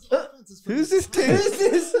most of his offense is from Who's the this top. thing? Who's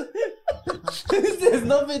this? There's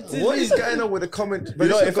nothing to What do. is going on with the comment? You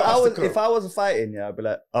know, if I was fighting, yeah, I'd be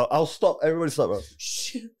like, I'll stop. Everybody stop, bro.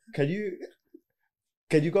 Can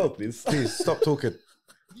you go, please? Please stop talking.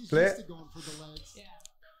 He's Play used it. to going for the legs.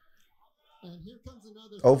 And here comes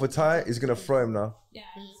another Over tie, he's gonna throw him now. And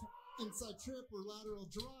inside trip or lateral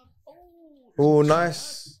drop. Oh,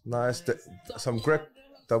 nice. Some grip,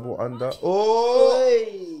 double under.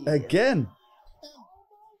 Oh, Again.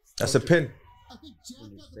 that's a pin. I think Jack got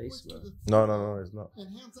the face, points for the No, it's not. and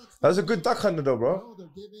hands that That was a good duck under though, bro. Oh, they're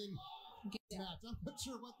giving match. I'm not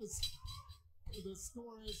sure what the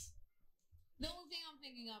score is. The only thing I'm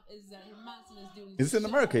thinking of is that Hermanson is doing. Is it in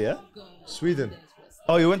America, yeah? good Sweden. with this wrestling.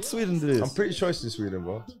 Oh, you went to Sweden to do this? I'm pretty sure it's in Sweden,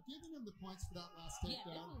 bro. They're giving him the points for that last Yeah,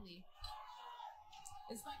 takedown. definitely.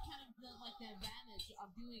 It's like kind of the advantage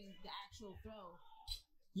of doing the actual throw.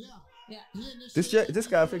 Yeah. Yeah. He initiated This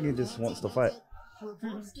guy, I think he just wants to fight.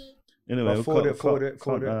 reversed it. Anyway, we Forward can't- it, forward it, can't,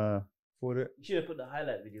 forward it. uh, Forward it. You should have put the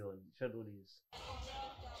highlight video on. Showed all these.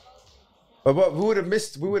 But we would have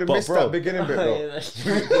missed. We would have But missed bro- that beginning bit, bro. That's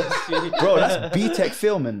true. That's true. Bro, that's B-Tech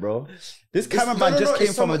filming, bro. This cameraman just came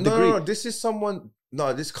it's from a someone- degree. No, this is someone.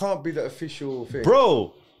 No, this can't be the official thing.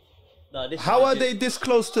 Bro, No, this how is are they this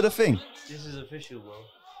close to the thing? This is official, bro.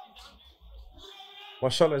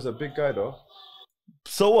 Mashallah is a big guy, though.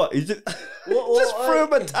 So what? He just, just threw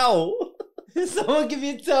him a towel. Someone give me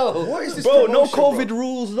a toe. What is this? Bro, no promotion, COVID bro?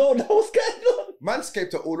 rules, no, what's going on?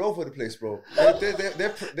 Manscaped are all over the place, bro. They're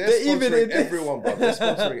even sponsoring in- everyone, bro. They're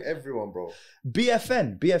sponsoring everyone, bro.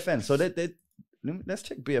 BFN. So let's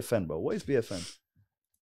check BFN, bro. What is BFN?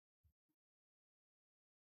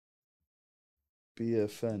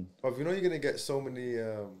 BFN. But you know you're gonna get so many.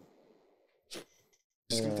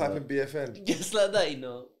 Just gonna type in BFN. Just like that, you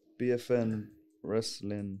know. BFN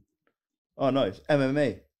wrestling. Oh no, it's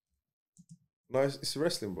MMA. No, it's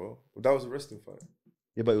wrestling, bro. That was a wrestling fight.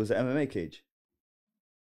 Yeah, but it was an MMA cage.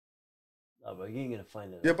 Nah, bro, you ain't gonna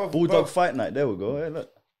find it. Yeah, but Bulldog Fight Night. There we go. Hey,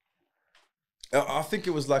 look. I think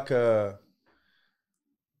it was like a.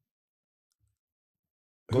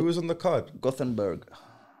 Who was on the card? Gothenburg.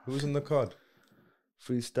 Who was on the card?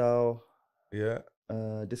 Freestyle. Yeah,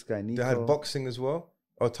 This guy Nico. they had boxing as well.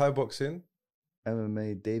 Or Thai boxing.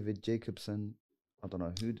 MMA. David Jacobson. I don't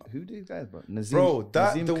know who these guys, bro. Nazeem, Bro,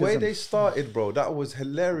 Nazeem the way Kazem. they started, bro, that was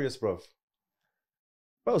hilarious, bro.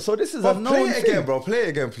 Bro, so this is Bro, a play known it thing. again, bro. Play it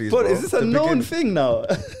again, please. But bro. is this a The known beginning. thing now?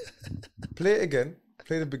 Play it again.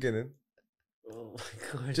 Play the beginning. Oh my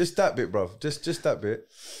god. Just that bit, bro. Just that bit.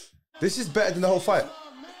 This is better than the whole fight.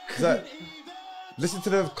 Like, listen to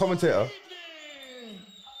the commentator.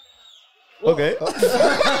 Okay. Rewind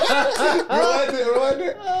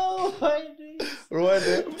it. Oh my days. Rewind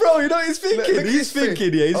it. Bro, you know what he's thinking? Look at He's his face.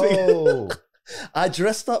 thinking, yeah. He's thinking. Oh, I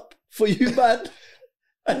dressed up for you, man.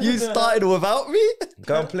 And you started without me?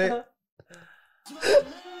 go and play it.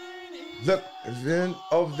 Look, event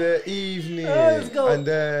of the evening. Let's go. And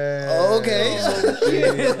then. Okay.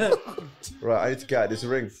 Right, I need to get out this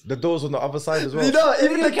ring. The door's on the other side as well. You know,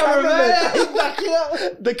 even the cameraman. He's backing up.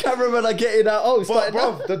 The cameraman are getting out. Oh, it's But, starting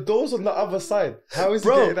now. bro, the door's on the other side. How is he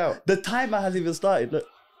Bro, getting out? the timer has even started. Look.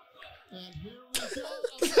 And here we go.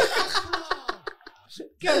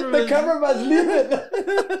 The cameraman's leaving. Front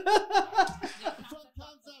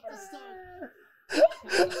contact to start.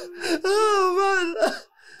 Oh, man.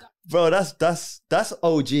 Bro, that's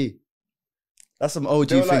OG. That's some OG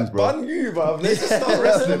They were things, like, bro. bun you, bro. Let's just start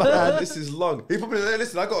wrestling, man. This is long. He probably like,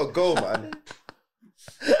 listen, I gotta go, man.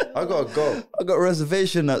 I gotta go. I got a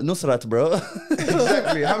reservation at Nusrat, bro.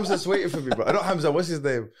 Exactly. Hamza's waiting for me, bro. Not Hamza, what's his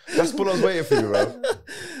name? Hasbunal's waiting for me, bro.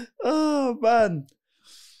 Oh, man.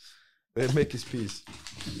 Let him make his peace.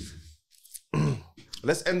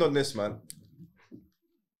 Let's end on this, man.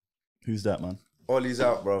 Who's that, man? Ollie's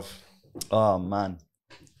out, bro. Oh, man.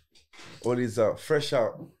 Ollie's out. Fresh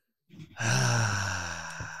out.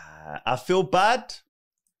 I feel bad,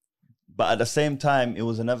 but at the same time, it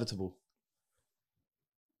was inevitable.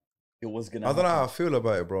 It was gonna. I don't know how I happen. feel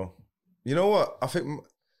about it, bro. You know what? I think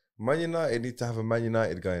Man United need to have a Man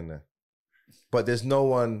United guy in there. But there's no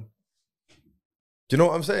one. Do you know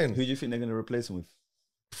what I'm saying? Who do you think they're gonna replace him with?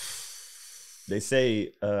 They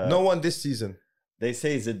say No one this season. They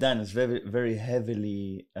say Zidane is very, very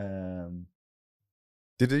heavily.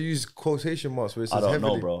 Did they use quotation marks where it says I don't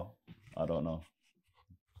heavily? know, bro. I don't know,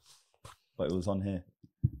 but it was on here.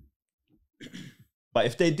 But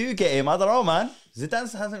if they do get him, I don't know, man.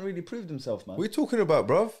 Zidane hasn't really proved himself, man. What are you talking about,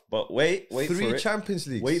 bruv? But wait 3 for it. Champions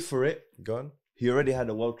Leagues. Wait for it. Gone. He already had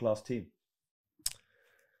a world-class team.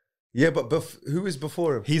 Yeah, but who is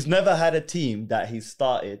before him? He's never had a team that he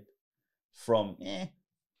started from. Do you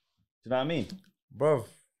know what I mean? Bruv,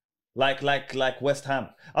 Like West Ham.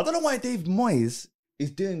 I don't know why Dave Moyes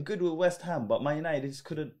is doing good with West Ham, but Man United just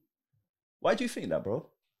couldn't. Why do you think that, bro?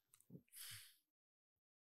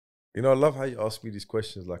 You know, I love how you ask me these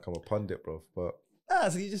questions like I'm a pundit, bro. But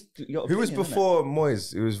So you just your who was opinion, innit? before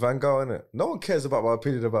Moyes? It was Van Gaal, innit? No one cares about my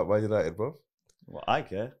opinion about Man United, bro. Well, I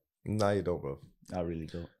care. Nah, you don't, bro. I really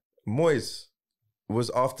don't. Moyes was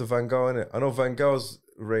after Van Gaal, innit? I know Van Gaal's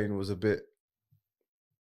reign was a bit.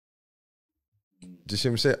 Do you see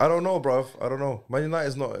what I'm saying? I don't know, bro. I don't know. Man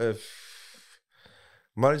United's not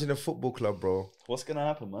managing a football club, bro. What's gonna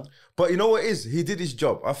happen, man? But you know what it is? He did his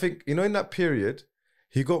job. I think, you know, in that period,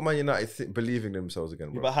 he got Man United believing themselves again,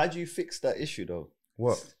 Yeah, bro. but how do you fix that issue, though?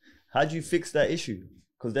 What? How do you fix that issue?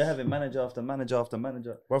 Because they're having manager after manager after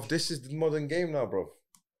manager. Bro, this is the modern game now, bro.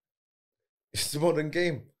 It's the modern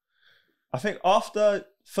game. I think after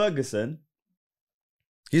Ferguson,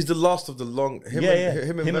 He's the last of the long... Him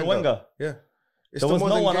and Wenger. Yeah. It's There the was no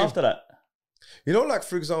modern one game. after that. You know, like,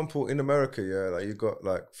 for example, in America, yeah, like, you got,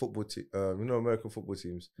 like, football team... you know, American football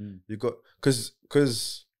teams. You got...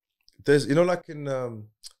 Because there's... You know, like, in...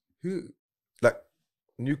 Like,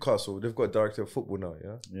 Newcastle, they've got a director of football now,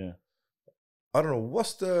 yeah? Yeah. I don't know.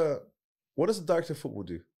 What does the director of football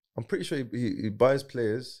do? I'm pretty sure he buys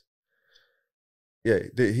players. Yeah,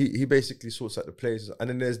 he basically sorts out the players. And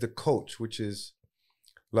then there's the coach, which is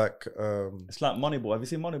like... It's like Moneyball. Have you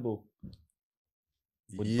seen Moneyball?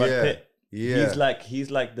 With yeah, Brad Pitt. yeah.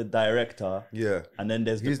 He's like the director. Yeah. And then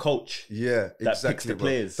there's the coach. Yeah, that exactly, picks the bro.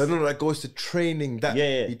 players. Then that goes to training.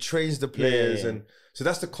 He trains the players, Yeah. and so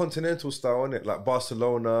that's the continental style, isn't it? Like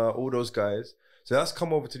Barcelona, all those guys. So that's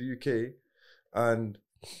come over to the UK, and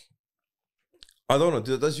I don't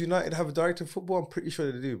know. Does United have a director of football? I'm pretty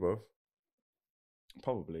sure they do, bro.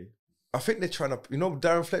 Probably. I think they're trying to, you know,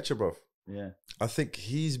 Darren Fletcher, bro. Yeah. I think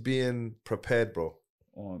he's being prepared, bro.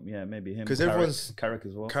 Or yeah, maybe him. 'Cause everyone's- Carrick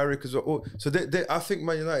as well. Carrick as well. Oh, so I think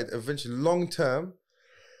Man United eventually, long term,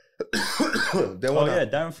 they want.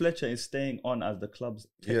 Darren Fletcher is staying on as the club's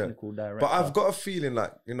technical director. But I've got a feeling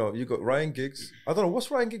like, you know, you got Ryan Giggs. I don't know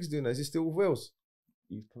what's Ryan Giggs doing now. Is he still with Wales?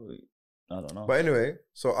 He's probably, I don't know. But anyway,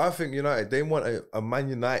 so I think United, they want a Man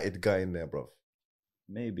United guy in there, bro.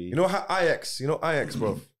 Maybe. You know how Ajax,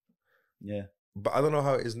 bro. Yeah. But I don't know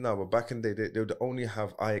how it is now. But back in the day, they would only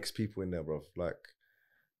have Ajax people in there, bro. Like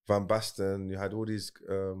Van Basten, you had all these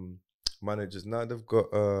managers. Now they've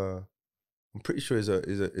got. I'm pretty sure is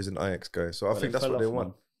an Ajax guy. So I think that's what they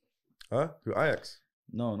want. Huh? Who, Ajax?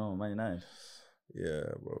 No, Man United.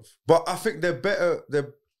 Yeah, bro. But I think they're better.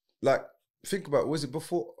 They're like, think about, was it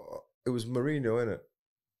before? It was Mourinho, innit?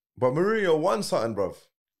 But Mourinho won something, bro.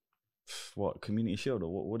 What, Community Shield or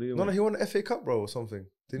what do you No, want? he won the FA Cup, bro, or something.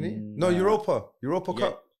 Didn't he? No, Nah. Europa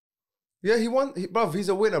Cup. Yeah, he won. Bruv, he's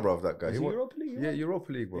a winner, bruv, that guy. Was He it won. Europa League? Yeah,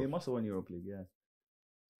 Europa League, Yeah, he bro. must have won Europa League, yeah.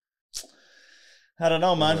 I don't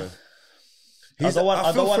know, man. Yeah. I don't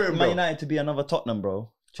I feel want for him, Man bro. United to be another Tottenham,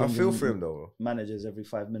 bro. I feel Changing for him, though, bro. managers every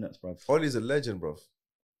 5 minutes, bro. Ollie's a legend, bro.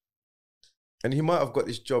 And he might have got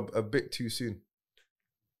this job a bit too soon.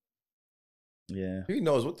 Yeah. Who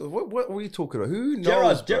knows? What are we talking about? Who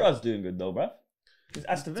knows? Gerrard's doing good though, bro. He's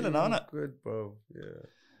Aston Villa now, isn't it? Good, bro. Yeah.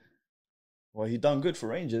 Well, he done good for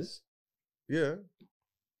Rangers. Yeah.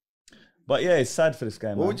 But yeah, it's sad for this guy,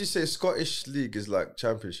 man. What would you say Scottish League is like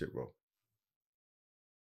Championship, bro?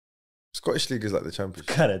 Scottish League is like the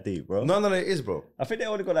Championship. Kind of deep, bro. No, it is, bro. I think they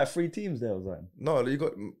only got like 3 teams there or something. No, you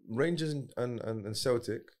got Rangers and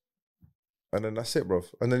Celtic, and then that's it, bro.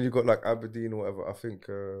 And then you got like Aberdeen or whatever. I think.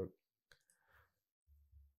 To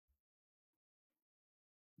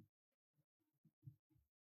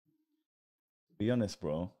be honest,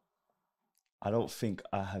 bro, I don't think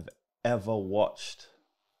I have ever watched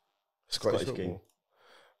Scottish Scottish game. football.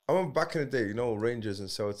 I remember back in the day, you know, Rangers and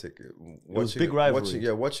Celtic. was big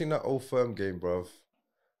rivalry. Watching that Old Firm game, bro.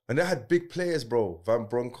 And they had big players, bro. Van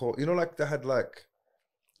Bronckhorst. You know, like they had like,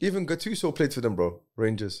 even Gattuso played for them, bro.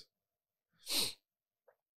 Rangers.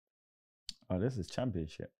 Oh, this is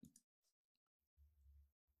Championship.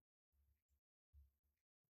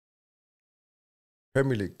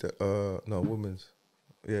 Premier League. No, women's.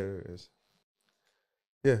 Yeah, it is.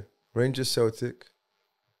 Yeah, Rangers, Celtic.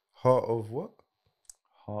 Heart of what?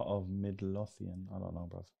 Heart of Midlothian. I don't know,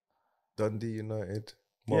 bro. Dundee United.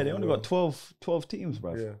 Yeah, they only got 12 teams,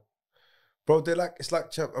 bro. Yeah. Bro, they're like, it's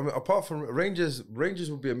like, I mean, apart from Rangers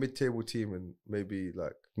would be a mid-table team and maybe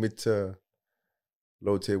like mid to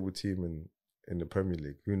low-table team in the Premier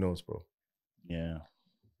League. Who knows, bro? Yeah.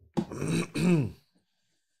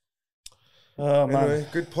 Oh, man. Anyway,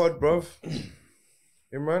 good pod, bro.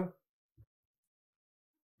 Imran?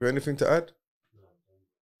 Got anything to add?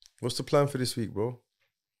 What's the plan for this week, bro?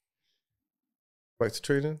 Back to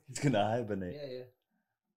training. He's gonna hibernate. Yeah, yeah.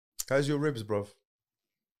 How's your ribs, bruv?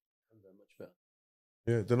 I'm very much better.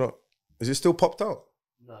 Yeah, they're not. Is it still popped out?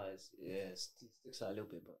 No, it sticks out a little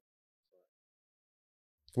bit, but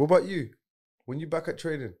What about you? When you back at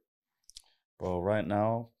training? Bro, right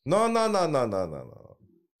now, No.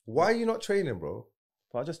 Why are you not training, bro?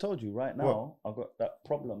 but I just told you, right now, I've got that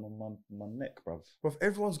problem on my neck, bruv. Bruv,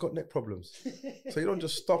 everyone's got neck problems. So you don't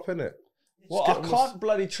just stop, innit? Well, I can't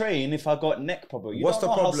bloody train if I got neck problem. You What's don't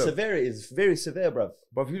the know problem? how severe it is. Very severe, bruv.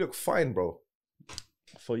 Bruv, you look fine, bro.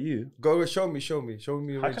 For you. Go, show me. Show me.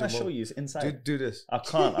 How can I show you? It's inside. Do this. I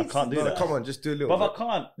can't do No, that. come on, just do a little But bit. I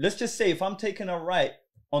can't. Let's just say if I'm taking a right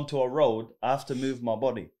onto a road, I have to move my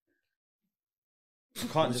body. I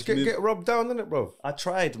can't just move. Get rubbed down, innit, bro? I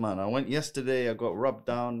tried, man. I went yesterday. I got rubbed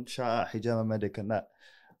down. Shout out Hijama Medic and that.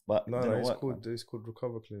 But No, you know it's what, called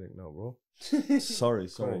Recover Clinic now, bro. man? Sorry.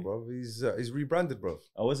 Come on, bro. He's rebranded, bro.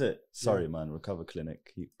 Oh, was it? Sorry, man. Recover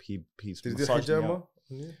Clinic. He's Did he do massaged me hijama? out.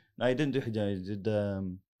 No, he didn't do hijama. He did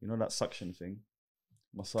you know that suction thing.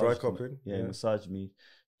 Massage Dry me. cupping? Yeah, he Yeah. massaged me.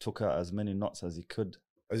 Took out as many knots as he could.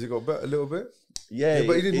 Has he got better a little bit? Yeah,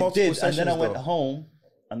 but he did multiple And then I sessions, went though. home,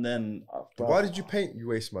 and then Why did you paint, you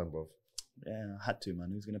waste man, bro? Yeah, I had to, man.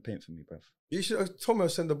 Who's gonna paint for me, bruv? You should have told me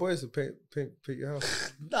I'd send the boys to paint your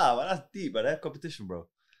house. Nah, man, that's deep, but that's competition, bro.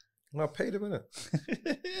 I paid them,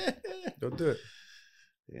 innit? They'll do it.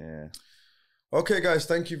 Yeah. Okay, guys,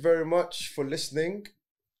 thank you very much for listening.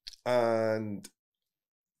 And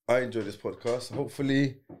I enjoyed this podcast.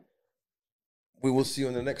 Hopefully, we will see you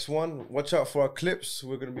on the next one. Watch out for our clips.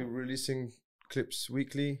 We're going to be releasing clips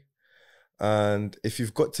weekly. And if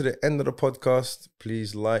you've got to the end of the podcast,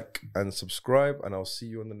 please like and subscribe. And I'll see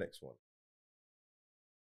you on the next one.